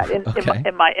evidence of that, in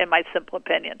my simple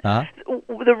opinion.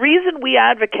 The reason we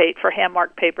advocate for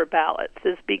hand-marked paper ballots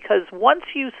is because once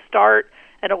you start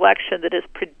an election that is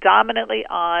predominantly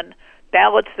on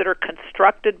ballots that are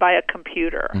constructed by a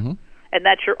computer, and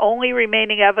that's your only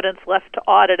remaining evidence left to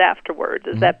audit afterwards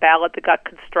is that ballot that got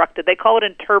constructed. They call it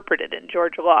interpreted in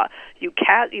Georgia law. You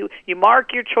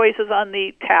mark your choices on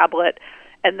the tablet,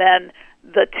 and then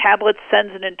the tablet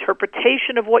sends an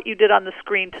interpretation of what you did on the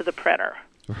screen to the printer.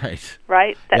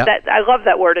 Right? I love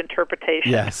that word,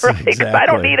 interpretation. Yes, right? exactly. I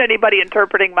don't need anybody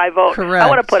interpreting my vote. Correct. I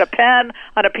want to put a pen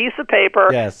on a piece of paper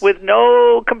with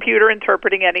no computer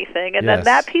interpreting anything, and then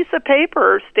that piece of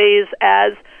paper stays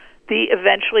as the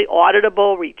eventually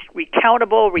auditable,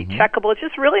 recountable, recheckable. It's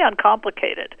just really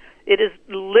uncomplicated. It is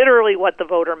literally what the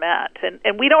voter meant,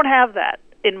 and we don't have that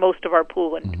in most of our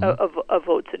pool of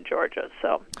votes in Georgia.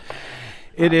 So.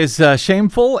 It is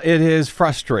shameful. It is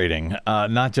frustrating,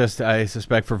 not just, I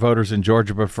suspect, for voters in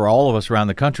Georgia, but for all of us around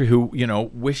the country who,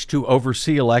 wish to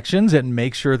oversee elections and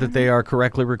make sure that they are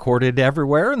correctly recorded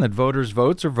everywhere and that voters'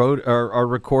 votes are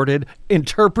recorded,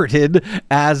 interpreted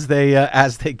as they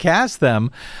cast them.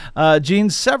 Jeanne,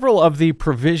 several of the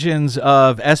provisions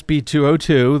of SB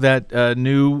 202, that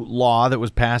new law that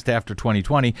was passed after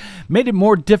 2020, made it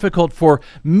more difficult for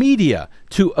media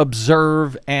to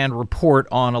observe and report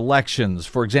on elections.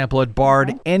 For example, it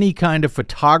barred any kind of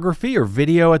photography or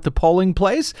video at the polling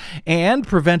place and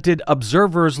prevented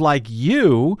observers like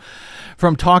you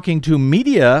from talking to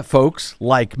media folks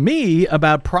like me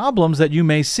about problems that you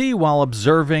may see while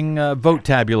observing vote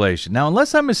tabulation. Now,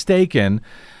 unless I'm mistaken,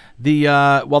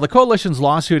 while the coalition's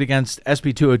lawsuit against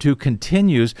SB 202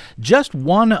 continues, just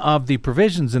one of the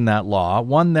provisions in that law,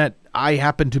 one that I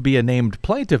happen to be a named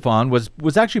plaintiff on,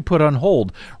 was actually put on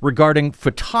hold regarding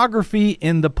photography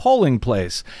in the polling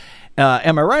place.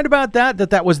 Am I right about that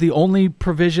that was the only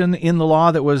provision in the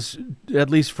law that was, at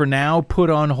least for now, put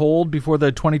on hold before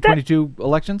the 2022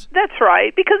 elections? That's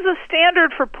right, because the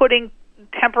standard for putting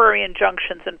temporary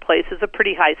injunctions in place is a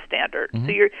pretty high standard.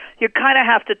 So you kind of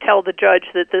have to tell the judge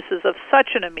that this is of such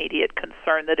an immediate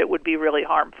concern that it would be really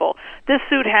harmful. This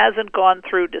suit hasn't gone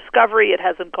through discovery. It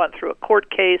hasn't gone through a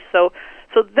court case. So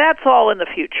that's all in the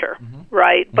future,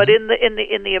 right? But in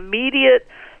the immediate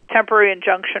temporary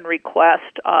injunction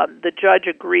request, the judge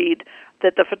agreed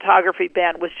that the photography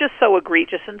ban was just so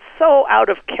egregious and so out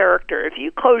of character. If you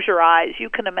close your eyes,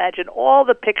 you can imagine all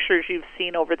the pictures you've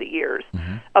seen over the years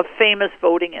of famous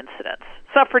voting incidents.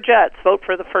 Suffragettes vote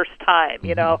for the first time,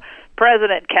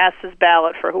 president casts his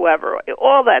ballot for whoever,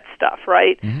 all that stuff,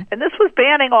 right? And this was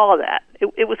banning all of that.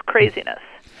 It was craziness.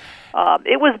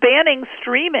 It was banning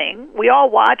streaming. We all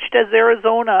watched as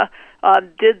Arizona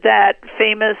did that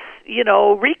famous,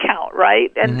 recount,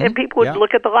 right? And people would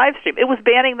look at the live stream. It was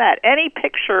banning that. Any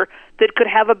picture that could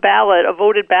have a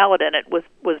voted ballot in it was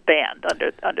banned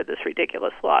under this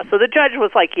ridiculous law. So the judge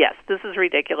was like, yes, this is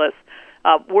ridiculous.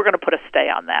 We're going to put a stay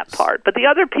on that part. But the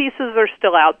other pieces are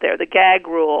still out there. The gag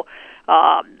rule,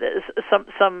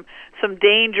 some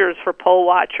dangers for poll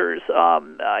watchers.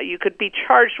 You could be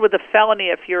charged with a felony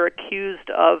if you're accused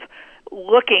of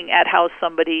looking at how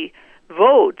somebody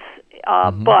votes,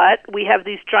 but we have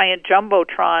these giant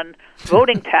jumbotron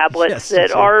voting tablets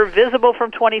that are visible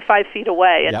from 25 feet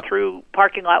away and through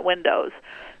parking lot windows.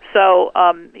 So,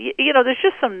 there's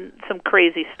just some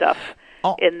crazy stuff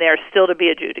in there still to be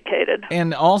adjudicated.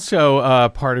 And also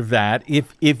part of that,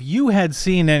 if you had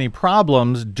seen any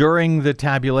problems during the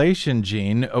tabulation,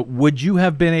 Jeanne, would you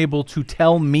have been able to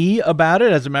tell me about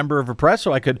it as a member of the press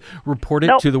so I could report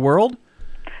it to the world?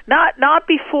 Not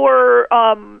before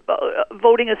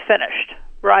voting is finished,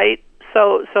 right?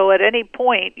 So at any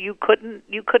point you couldn't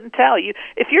tell.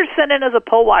 If you're sent in as a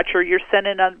poll watcher, you're sent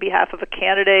in on behalf of a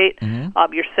candidate.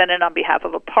 You're sent in on behalf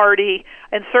of a party,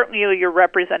 and certainly you're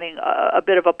representing a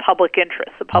bit of a public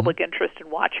interest, interest in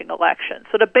watching elections.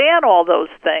 So to ban all those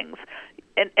things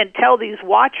and tell these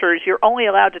watchers you're only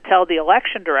allowed to tell the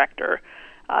election director,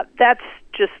 that's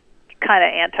just kind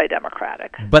of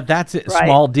anti-democratic. But that's right?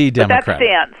 Small d Democratic. But that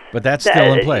stands. But that's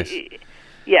still in place.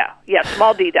 Yeah,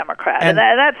 small d Democrat. And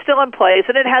that's still in place,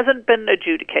 and it hasn't been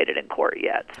adjudicated in court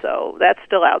yet. So that's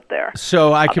still out there.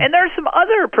 So and there are some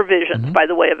other provisions, by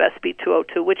the way, of SB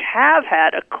 202, which have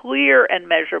had a clear and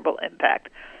measurable impact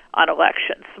on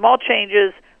elections. Small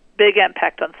changes, big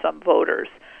impact on some voters.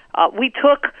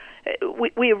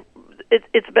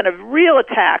 It's been a real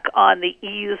attack on the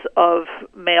ease of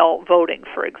mail voting,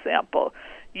 for example.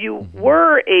 you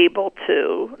were able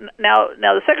to. Now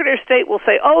the Secretary of State will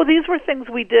say, oh, these were things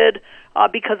we did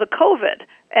because of COVID.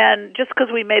 And just because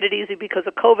we made it easy because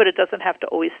of COVID, it doesn't have to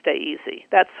always stay easy.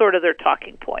 That's sort of their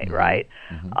talking point, right?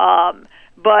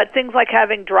 But things like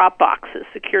having drop boxes,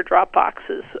 secure drop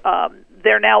boxes,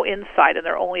 they're now inside and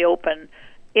they're only open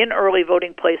in early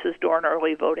voting places during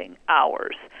early voting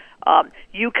hours.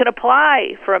 You can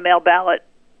apply for a mail ballot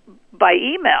by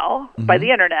email, by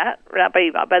the internet, not by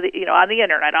email, on the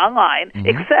internet, online,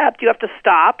 except you have to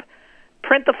stop,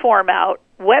 print the form out,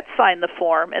 wet sign the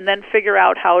form, and then figure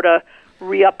out how to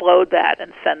re-upload that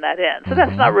and send that in. So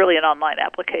that's not really an online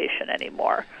application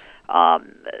anymore.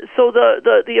 So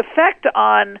the effect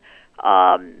on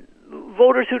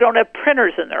voters who don't have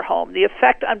printers in their home, the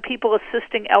effect on people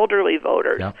assisting elderly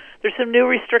voters. There's some new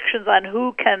restrictions on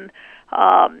who can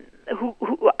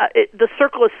the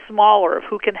circle is smaller of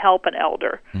who can help an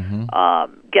elder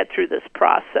get through this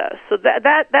process. So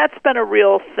that's been a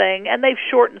real thing, and they've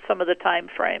shortened some of the time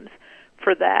frames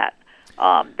for that.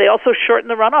 They also shortened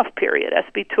the runoff period.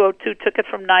 SB 202 took it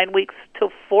from 9 weeks to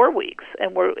 4 weeks,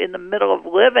 and we're in the middle of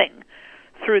living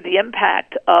through the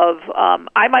impact of,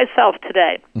 I myself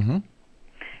today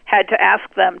had to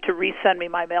ask them to resend me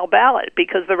my mail ballot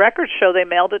because the records show they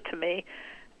mailed it to me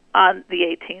on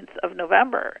the 18th of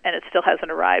November, and it still hasn't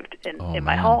arrived in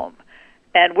my home.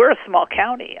 And we're a small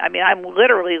county. I mean, I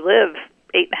literally live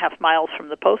 8.5 miles from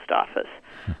the post office.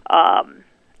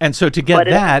 And so to get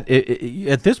that,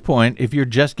 at this point, if you're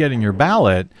just getting your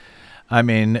ballot, I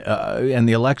mean, and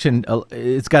the election,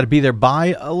 it's got to be there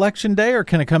by election day, or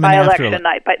can it come in after? Election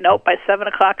night. By 7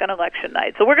 o'clock on election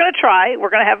night. So we're going to try. We're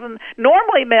going to have them.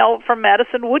 Normally, mail from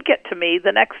Madison would get to me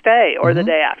the next day or the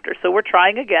day after. So we're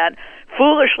trying again.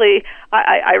 Foolishly,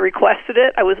 I requested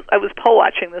it. I was poll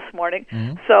watching this morning.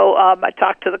 So I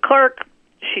talked to the clerk.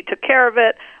 She took care of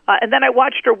it. And then I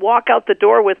watched her walk out the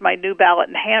door with my new ballot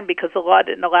in hand because the law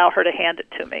didn't allow her to hand it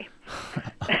to me.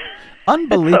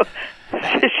 Unbelievable.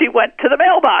 So she went to the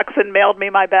mailbox and mailed me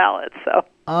my ballot. So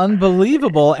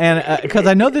unbelievable. And because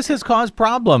I know this has caused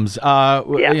problems. You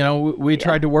know, we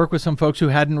tried to work with some folks who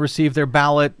hadn't received their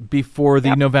ballot before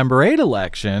the November 8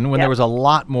 election when there was a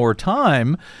lot more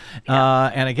time.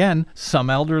 And again, some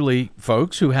elderly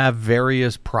folks who have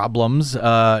various problems,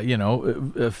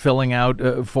 filling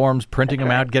out forms, printing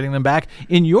them out, getting them back.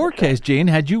 In your case, Jeanne,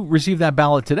 had you received that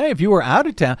ballot today, if you were out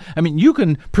of town, I mean, you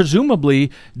can presumably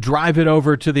drive it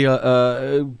over to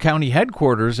the county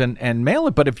headquarters and mail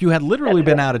it. But if you had literally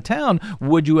been out of town,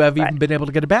 would you have even been able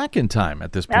to get it back in time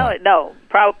at this point? No,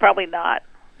 probably not.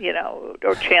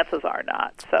 Or chances are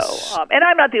not. So, and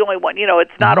I'm not the only one.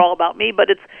 It's not all about me, but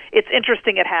it's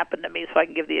interesting. It happened to me, so I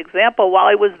can give the example. While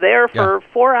I was there for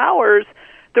 4 hours,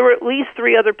 there were at least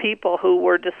 3 other people who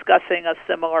were discussing a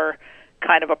similar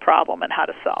kind of a problem and how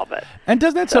to solve it. And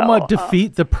doesn't that somewhat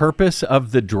defeat the purpose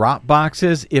of the drop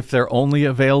boxes if they're only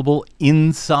available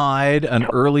inside an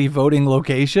early voting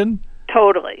location?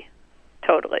 Totally.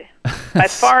 By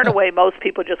far and away, most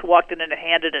people just walked in and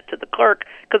handed it to the clerk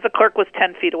because the clerk was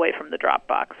 10 feet away from the drop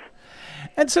box.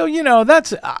 And so,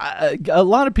 that's a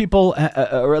lot of people,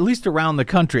 or at least around the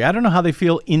country. I don't know how they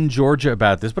feel in Georgia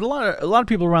about this, but a lot of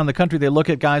people around the country, they look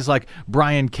at guys like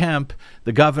Brian Kemp,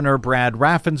 the governor, Brad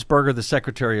Raffensperger, the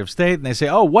Secretary of State, and they say,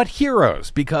 oh, what heroes,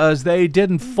 because they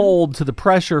didn't fold to the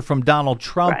pressure from Donald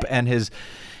Trump and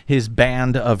his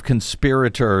band of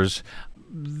conspirators.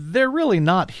 They're really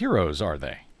not heroes, are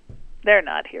they? They're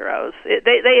not heroes. They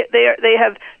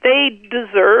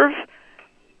deserve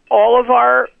all of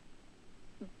our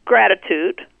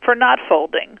gratitude for not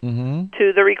folding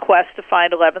to the request to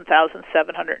find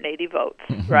 11,780 votes.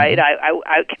 Right?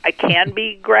 I can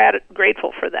be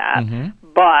grateful for that,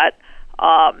 but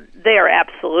they are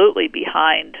absolutely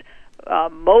behind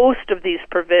most of these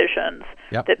provisions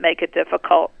that make it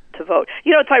difficult to vote.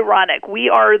 It's ironic. We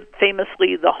are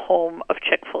famously the home of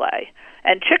Chick-fil-A,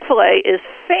 and Chick-fil-A is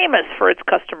famous for its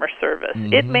customer service.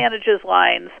 It manages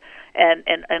lines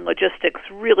and logistics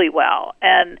really well.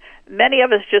 And many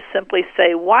of us just simply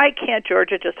say, why can't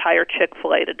Georgia just hire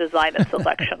Chick-fil-A to design its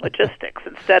election logistics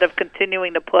instead of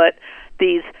continuing to put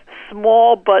these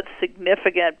small but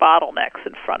significant bottlenecks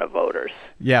in front of voters?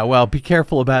 Yeah, well, be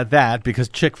careful about that because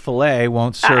Chick-fil-A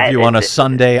won't serve you on a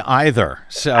Sunday either.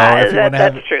 So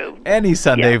that's true. Any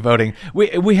Sunday voting.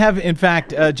 We have, in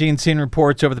fact, Jeanne, seen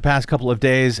reports over the past couple of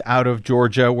days out of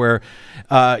Georgia where,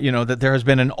 that there has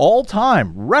been an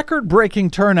all-time record-breaking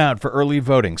turnout for early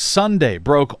voting. Sunday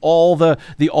broke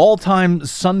the all-time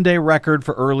Sunday record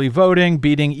for early voting,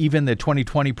 beating even the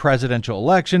 2020 presidential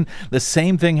election. The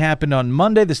same thing happened on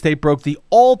Monday. The state broke the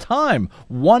all-time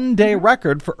one-day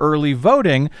record for early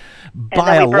voting by a lot.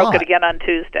 And then we broke it again on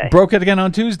Tuesday. Broke it again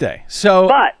on Tuesday. So,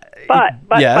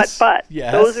 But yes.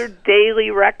 Those are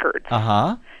daily records.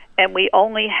 Uh-huh. And we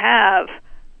only have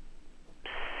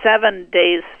 7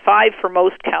 days, 5 for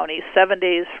most counties, 7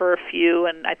 days for a few,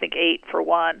 and I think 8 for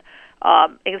one,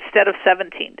 instead of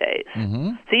 17 days. Mm-hmm.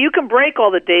 So you can break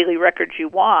all the daily records you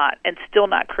want and still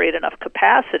not create enough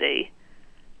capacity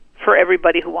for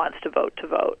everybody who wants to vote.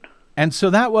 And so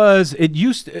that was, it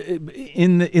used,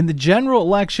 in the general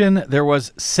election, there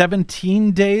was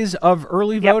 17 days of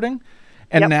early voting,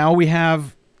 and now we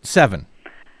have 7.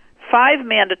 5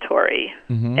 mandatory,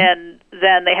 and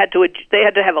then they had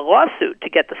to have a lawsuit to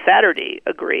get the Saturday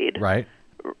agreed. Right.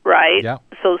 Yeah.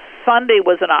 So Sunday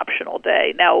was an optional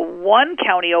day. Now, one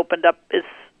county opened up as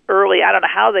early. I don't know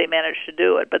how they managed to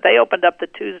do it, but they opened up the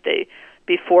Tuesday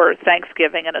before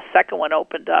Thanksgiving, and a second one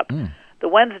opened up the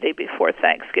Wednesday before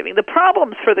Thanksgiving. The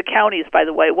problems for the counties, by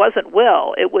the way, wasn't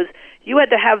it was you had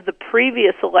to have the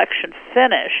previous election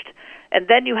finished, and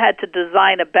then you had to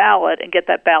design a ballot and get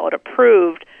that ballot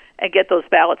approved and get those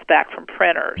ballots back from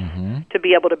printers to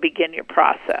be able to begin your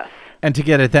process. And to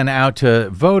get it then out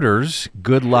to voters,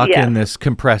 good luck in this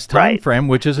compressed time frame,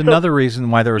 which is another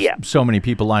reason why there were so many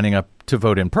people lining up to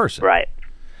vote in person. Right.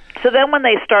 So then when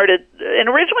they started, and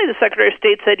originally the Secretary of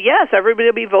State said, yes, everybody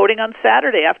will be voting on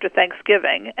Saturday after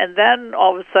Thanksgiving. And then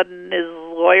all of a sudden his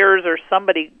lawyers or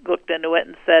somebody looked into it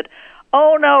and said,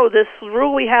 oh, no, this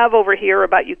rule we have over here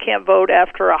about you can't vote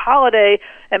after a holiday,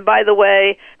 and by the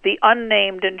way, the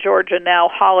unnamed in Georgia now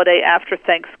holiday after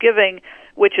Thanksgiving,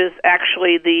 which is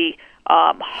actually the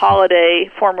holiday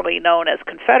formerly known as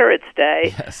Confederates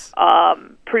Day,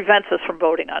 prevents us from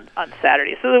voting on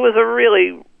Saturday. So there was a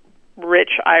really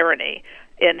rich irony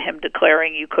in him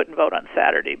declaring you couldn't vote on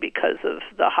Saturday because of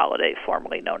the holiday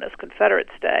formerly known as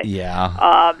Confederates Day.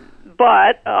 Yeah.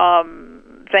 But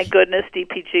thank goodness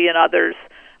DPG and others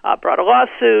brought a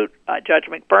lawsuit. Judge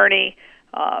McBurney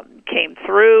came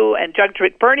through, and Judge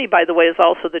McBurney, by the way, is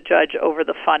also the judge over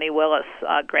the Fonnie Willis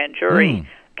grand jury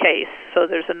case. So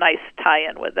there's a nice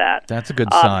tie-in with that. That's a good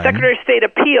sign. Secretary of State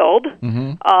appealed,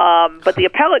 but the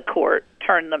appellate court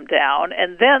turned them down,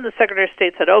 and then the Secretary of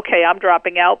State said, okay, I'm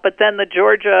dropping out, but then the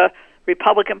Georgia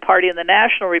Republican Party and the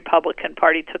National Republican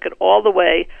Party took it all the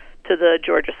way to the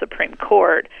Georgia Supreme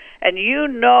Court, and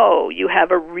you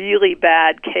have a really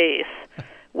bad case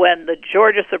when the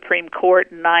Georgia Supreme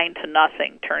Court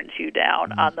 9-0 turns you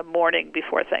down on the morning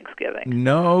before Thanksgiving.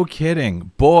 No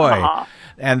kidding. Boy.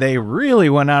 And they really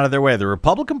went out of their way. The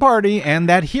Republican Party and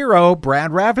that hero,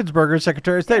 Brad Raffensperger,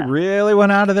 Secretary of State, really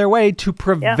went out of their way to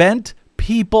prevent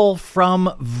people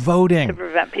from voting. To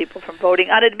prevent people from voting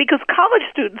on it, because college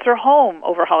students are home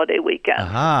over holiday weekend,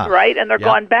 right? And they're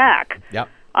gone back.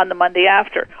 On the Monday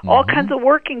after. All kinds of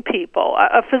working people,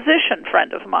 a physician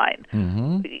friend of mine,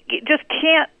 just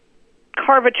can't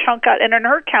carve a chunk out. And in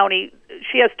her county,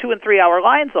 she has 2 and 3 hour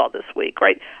lines all this week,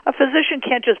 right? A physician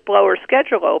can't just blow her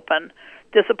schedule open,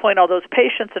 disappoint all those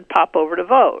patients, and pop over to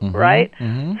vote, right?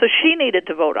 So she needed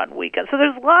to vote on weekends. So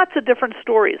there's lots of different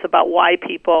stories about why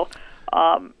people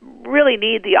really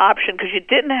need the option, because you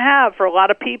didn't have, for a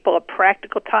lot of people, a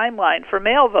practical timeline for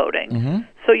mail voting.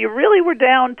 So you really were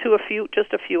down to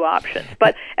just a few options.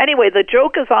 But anyway, the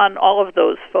joke is on all of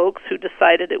those folks who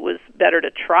decided it was better to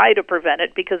try to prevent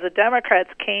it, because the Democrats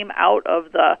came out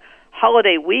of the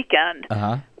holiday weekend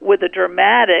with a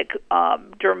dramatic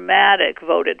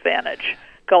vote advantage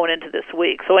going into this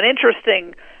week. So an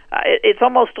interesting, it's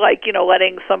almost like,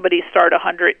 letting somebody start a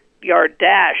 100-yard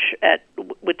dash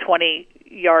with 20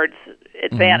 yards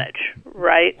advantage,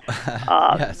 right?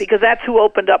 Because that's who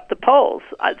opened up the polls,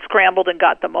 scrambled and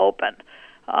got them open.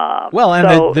 So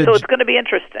it's going to be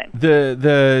interesting.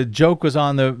 The joke was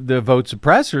on the vote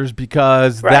suppressors,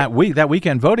 because that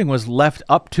weekend voting was left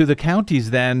up to the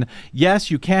counties. Then yes,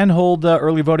 you can hold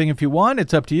early voting if you want.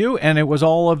 It's up to you. And it was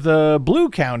all of the blue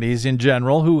counties in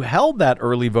general who held that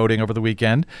early voting over the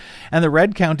weekend, and the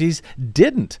red counties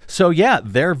didn't. So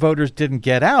their voters didn't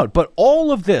get out. But all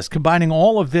of this, combining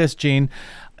all of this, Jeanne,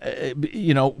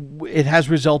 it has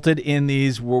resulted in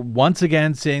we're once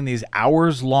again seeing these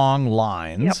hours-long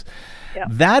lines.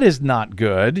 That is not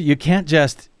good. You can't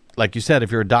just like you said,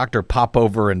 if you're a doctor, pop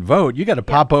over and vote. You got to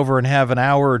pop over and have an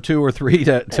hour or 2 or 3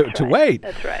 to wait.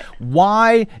 That's right.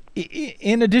 Why,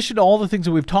 in addition to all the things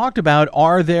that we've talked about,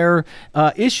 are there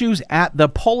issues at the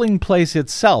polling place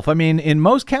itself? I mean, in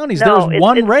most counties, there's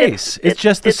one race. It's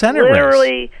just the Senate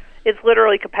race. It's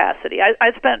literally capacity.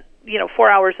 I spent 4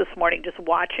 hours this morning just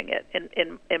watching it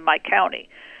in my county,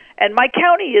 and my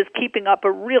county is keeping up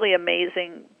a really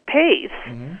amazing pace.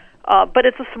 Mm-hmm. But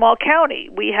it's a small county.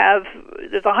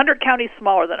 There's 100 counties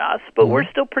smaller than us, but we're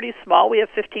still pretty small. We have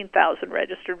 15,000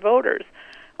 registered voters.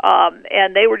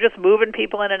 And they were just moving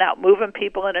people in and out.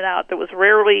 There was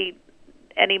rarely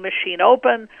any machine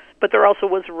open, but there also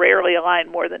was rarely a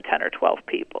line more than 10 or 12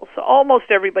 people. So almost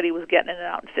everybody was getting in and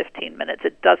out in 15 minutes.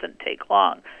 It doesn't take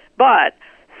long. But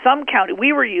some county,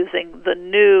 we were using the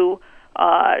new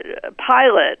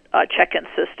pilot check-in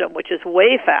system, which is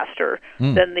way faster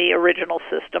than the original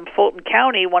system. Fulton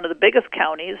County, one of the biggest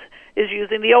counties, is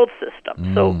using the old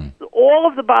system. So all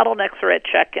of the bottlenecks are at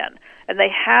check-in, and they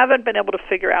haven't been able to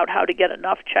figure out how to get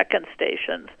enough check-in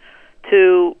stations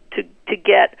to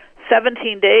get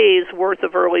 17 days worth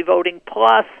of early voting,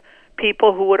 plus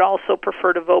people who would also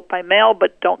prefer to vote by mail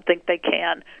but don't think they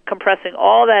can. Compressing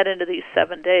all that into these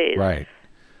 7 days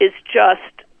is just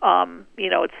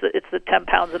it's the 10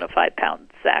 pounds in a 5-pound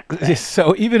sack thing.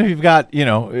 So even if you've got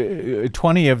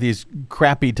 20 of these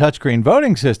crappy touchscreen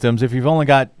voting systems, if you've only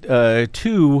got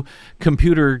 2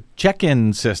 computer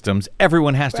check-in systems,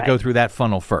 everyone has to go through that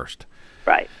funnel first.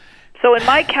 Right. So in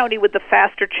my county, with the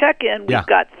faster check-in, we've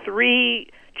got 3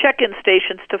 check-in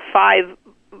stations to 5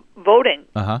 voting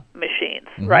machines.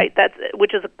 Right.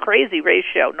 Which is a crazy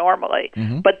ratio normally,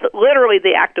 but literally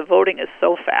the act of voting is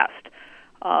so fast.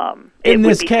 It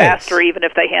would be faster even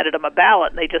if they handed them a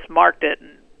ballot and they just marked it,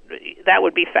 and that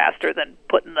would be faster than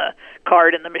putting the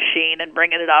card in the machine and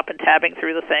bringing it up and tabbing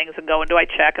through the things and going, do I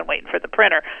check, and waiting for the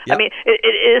printer. Yep. I mean, it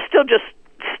is still just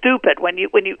stupid when you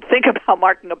think about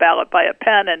marking a ballot by a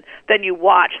pen and then you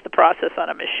watch the process on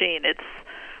a machine.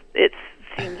 It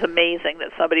seems amazing that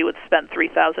somebody would spend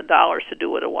 $3,000 to do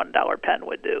what a $1 pen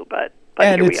would do, but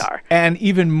here we are. And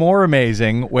even more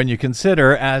amazing when you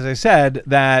consider, as I said,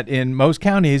 that in most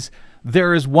counties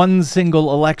there is one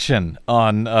single election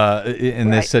on in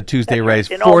this Tuesday race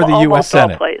for the U.S.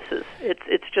 Senate. All places,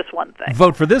 it's just one thing.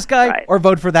 Vote for this guy or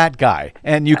vote for that guy,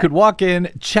 and you could walk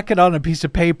in, check it on a piece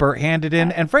of paper, hand it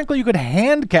in, and frankly, you could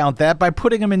hand count that by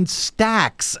putting them in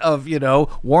stacks of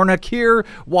Warnock here,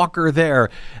 Walker there.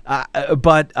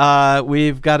 But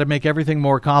we've got to make everything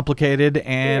more complicated,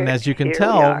 and as you can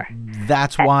tell,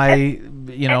 that's why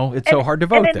it's so hard to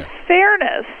vote there. In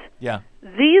fairness,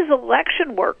 these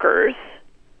election workers,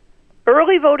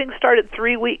 early voting started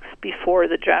 3 weeks before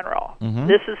the general.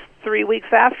 This is 3 weeks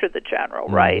after the general,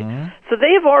 right? So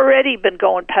they've already been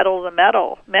going pedal to the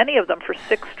metal, many of them for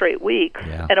 6 straight weeks,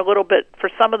 and a little bit, for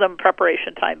some of them,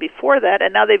 preparation time before that,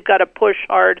 and now they've got to push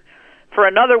hard for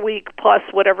another week plus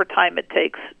whatever time it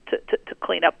takes to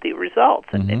clean up the results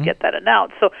and get that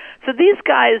announced. So these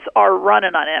guys are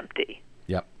running on empty.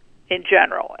 In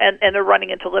general, and they're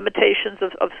running into limitations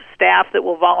of staff that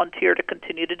will volunteer to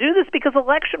continue to do this, because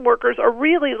election workers are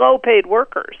really low-paid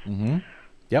workers.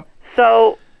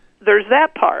 So there's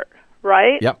that part,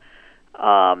 right?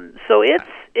 So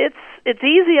it's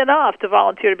easy enough to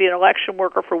volunteer to be an election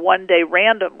worker for one day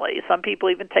randomly. Some people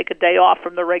even take a day off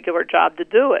from the regular job to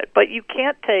do it, but you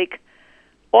can't take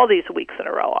all these weeks in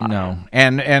a row off. No.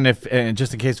 And if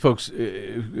just in case folks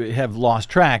have lost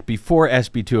track, before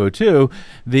SB 202,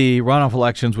 the runoff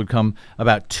elections would come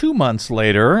about 2 months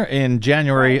later in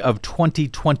January of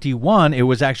 2021. It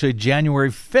was actually January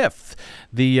 5th,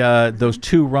 those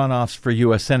 2 runoffs for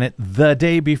U.S. Senate, the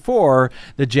day before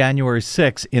the January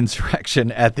 6th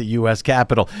insurrection at the U.S.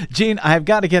 Capitol. Jeanne, I've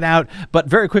got to get out, but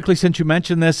very quickly, since you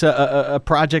mentioned this, a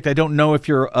project, I don't know if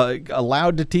you're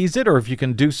allowed to tease it or if you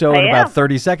can do so in about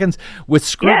 30 seconds. With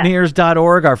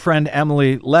scrutineers.org, our friend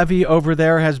Emily Levy over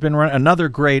there has been running another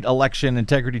great election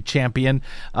integrity champion.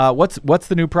 What's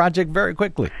the new project, very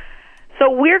quickly?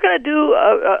 So we're going to do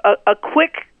a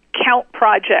quick count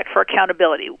project for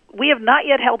accountability. We have not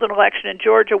yet held an election in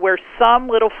Georgia where some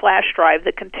little flash drive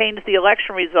that contains the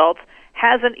election results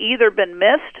hasn't either been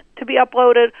missed to be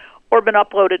uploaded or been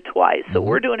uploaded twice. So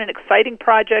we're doing an exciting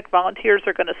project. Volunteers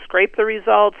are going to scrape the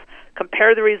results,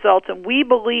 compare the results, and we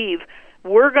believe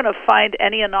we're going to find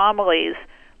any anomalies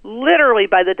literally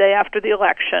by the day after the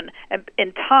election, and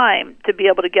in time to be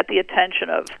able to get the attention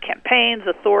of campaigns,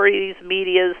 authorities,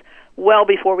 medias, well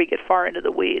before we get far into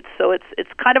the weeds. So it's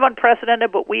kind of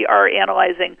unprecedented, but we are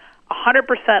analyzing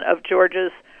 100% of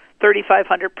Georgia's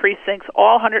 3,500 precincts,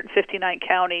 all 159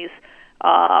 counties,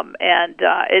 And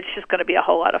it's just going to be a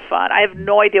whole lot of fun. I have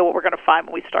no idea what we're going to find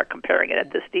when we start comparing it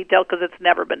at this detail because it's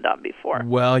never been done before.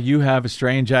 Well, you have a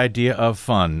strange idea of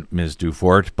fun, Ms.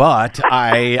 Dufort, but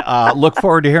I look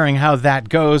forward to hearing how that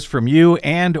goes from you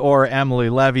and or Emily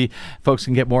Levy. Folks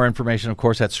can get more information, of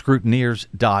course, at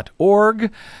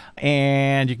scrutineers.org.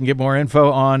 And you can get more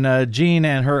info on Jeanne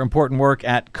and her important work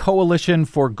at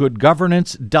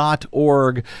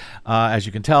coalitionforgoodgovernance.org. As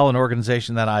you can tell, an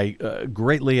organization that I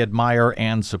greatly admire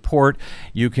and support.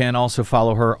 You can also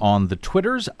follow her on the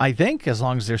Twitters, I think, as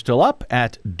long as they're still up,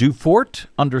 at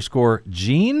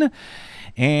Dufort_Jeanne.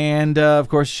 And, of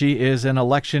course, she is an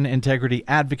election integrity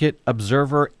advocate,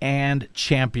 observer, and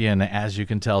champion, as you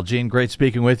can tell. Jeanne, great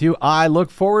speaking with you. I look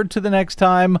forward to the next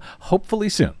time, hopefully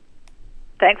soon.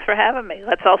 Thanks for having me.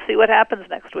 Let's all see what happens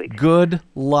next week. Good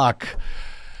luck.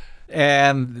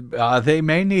 And they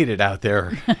may need it out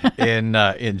there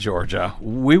in Georgia.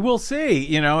 We will see.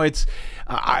 You know,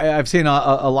 I've seen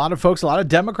a lot of folks, a lot of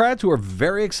Democrats who are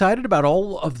very excited about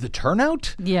all of the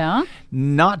turnout. Yeah.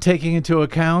 Not taking into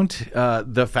account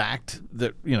the fact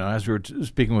that, you know, as we were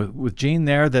speaking with Jeanne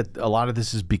there, that a lot of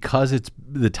this is because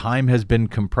the time has been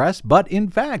compressed. But in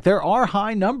fact, there are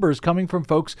high numbers coming from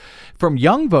folks, from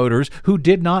young voters who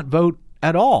did not vote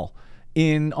at all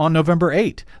on November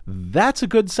 8th. That's a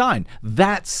good sign.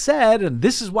 That said, and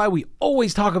this is why we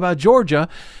always talk about Georgia,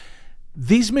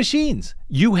 these machines,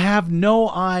 you have no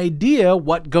idea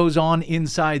what goes on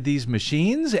inside these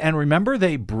machines. And remember,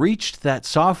 they breached that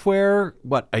software,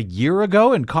 a year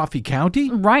ago in Coffee County?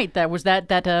 Right. That was that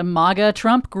MAGA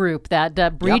Trump group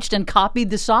that breached and copied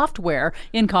the software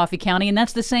in Coffee County. And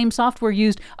that's the same software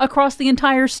used across the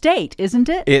entire state, isn't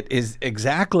it? It is,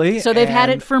 exactly. So they've had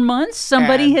it for months?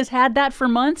 Somebody has had that for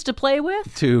months to play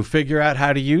with? To figure out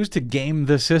how to use to game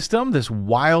the system, this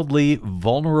wildly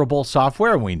vulnerable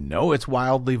software. And we know it's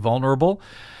wildly vulnerable.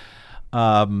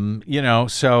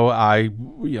 So I,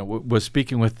 was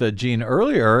speaking with Jeanne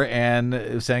earlier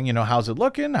and saying, how's it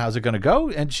looking? How's it going to go?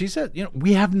 And she said,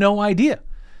 we have no idea.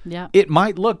 Yeah. It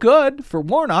might look good for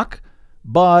Warnock,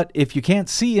 but if you can't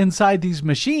see inside these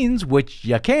machines, which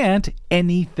you can't,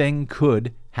 anything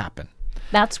could happen.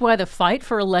 That's why the fight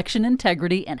for election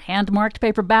integrity and hand-marked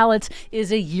paper ballots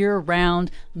is a year-round,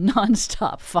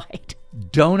 nonstop fight.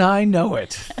 Don't I know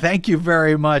it? Thank you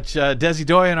very much, Desi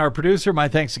Doyen, our producer. My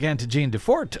thanks again to Jeanne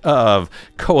Dufort of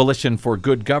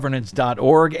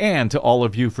coalitionforgoodgovernance.org, and to all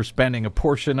of you for spending a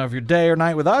portion of your day or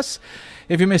night with us.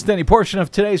 If you missed any portion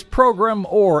of today's program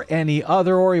or any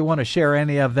other, or you want to share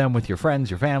any of them with your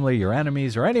friends, your family, your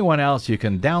enemies, or anyone else, you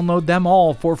can download them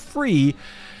all for free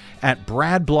at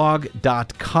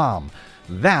bradblog.com.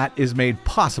 That is made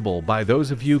possible by those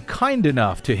of you kind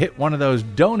enough to hit one of those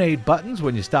donate buttons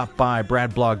when you stop by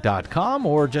bradblog.com,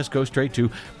 or just go straight to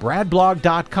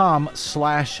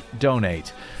bradblog.com/donate,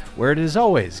 where it is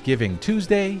always Giving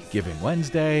Tuesday, Giving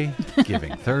Wednesday,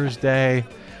 Giving Thursday,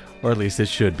 or at least it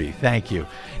should be. Thank you.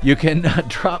 You can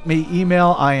drop me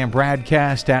email. I am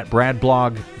BradCast at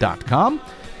bradblog.com.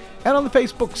 And on the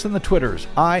Facebooks and the Twitters,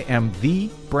 I am the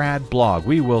Brad Blog.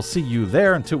 We will see you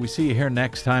there until we see you here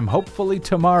next time, hopefully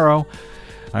tomorrow.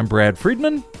 I'm Brad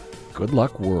Friedman. Good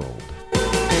luck, world.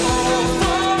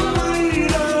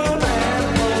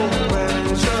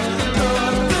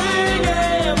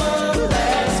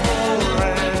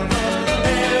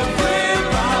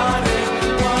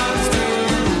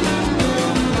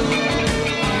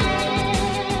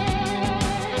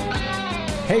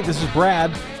 Hey, this is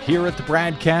Brad. Here at the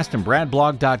BradCast and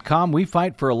BradBlog.com, we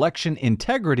fight for election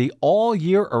integrity all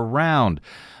year around,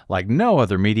 like no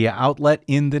other media outlet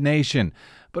in the nation.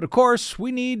 But of course,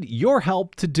 we need your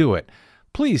help to do it.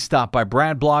 Please stop by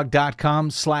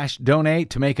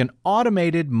bradblog.com/donate to make an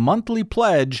automated monthly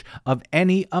pledge of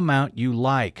any amount you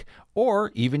like,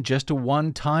 or even just a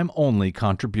one-time only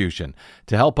contribution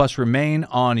to help us remain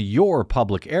on your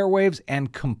public airwaves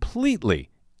and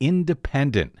completely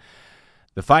independent.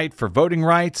 The fight for voting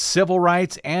rights, civil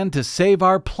rights, and to save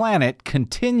our planet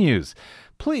continues.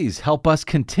 Please help us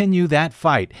continue that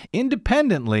fight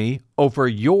independently over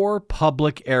your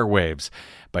public airwaves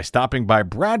by stopping by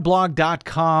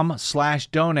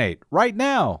bradblog.com/donate right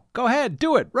now. Go ahead,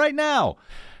 do it right now.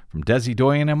 From Desi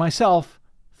Doyen and myself,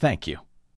 thank you.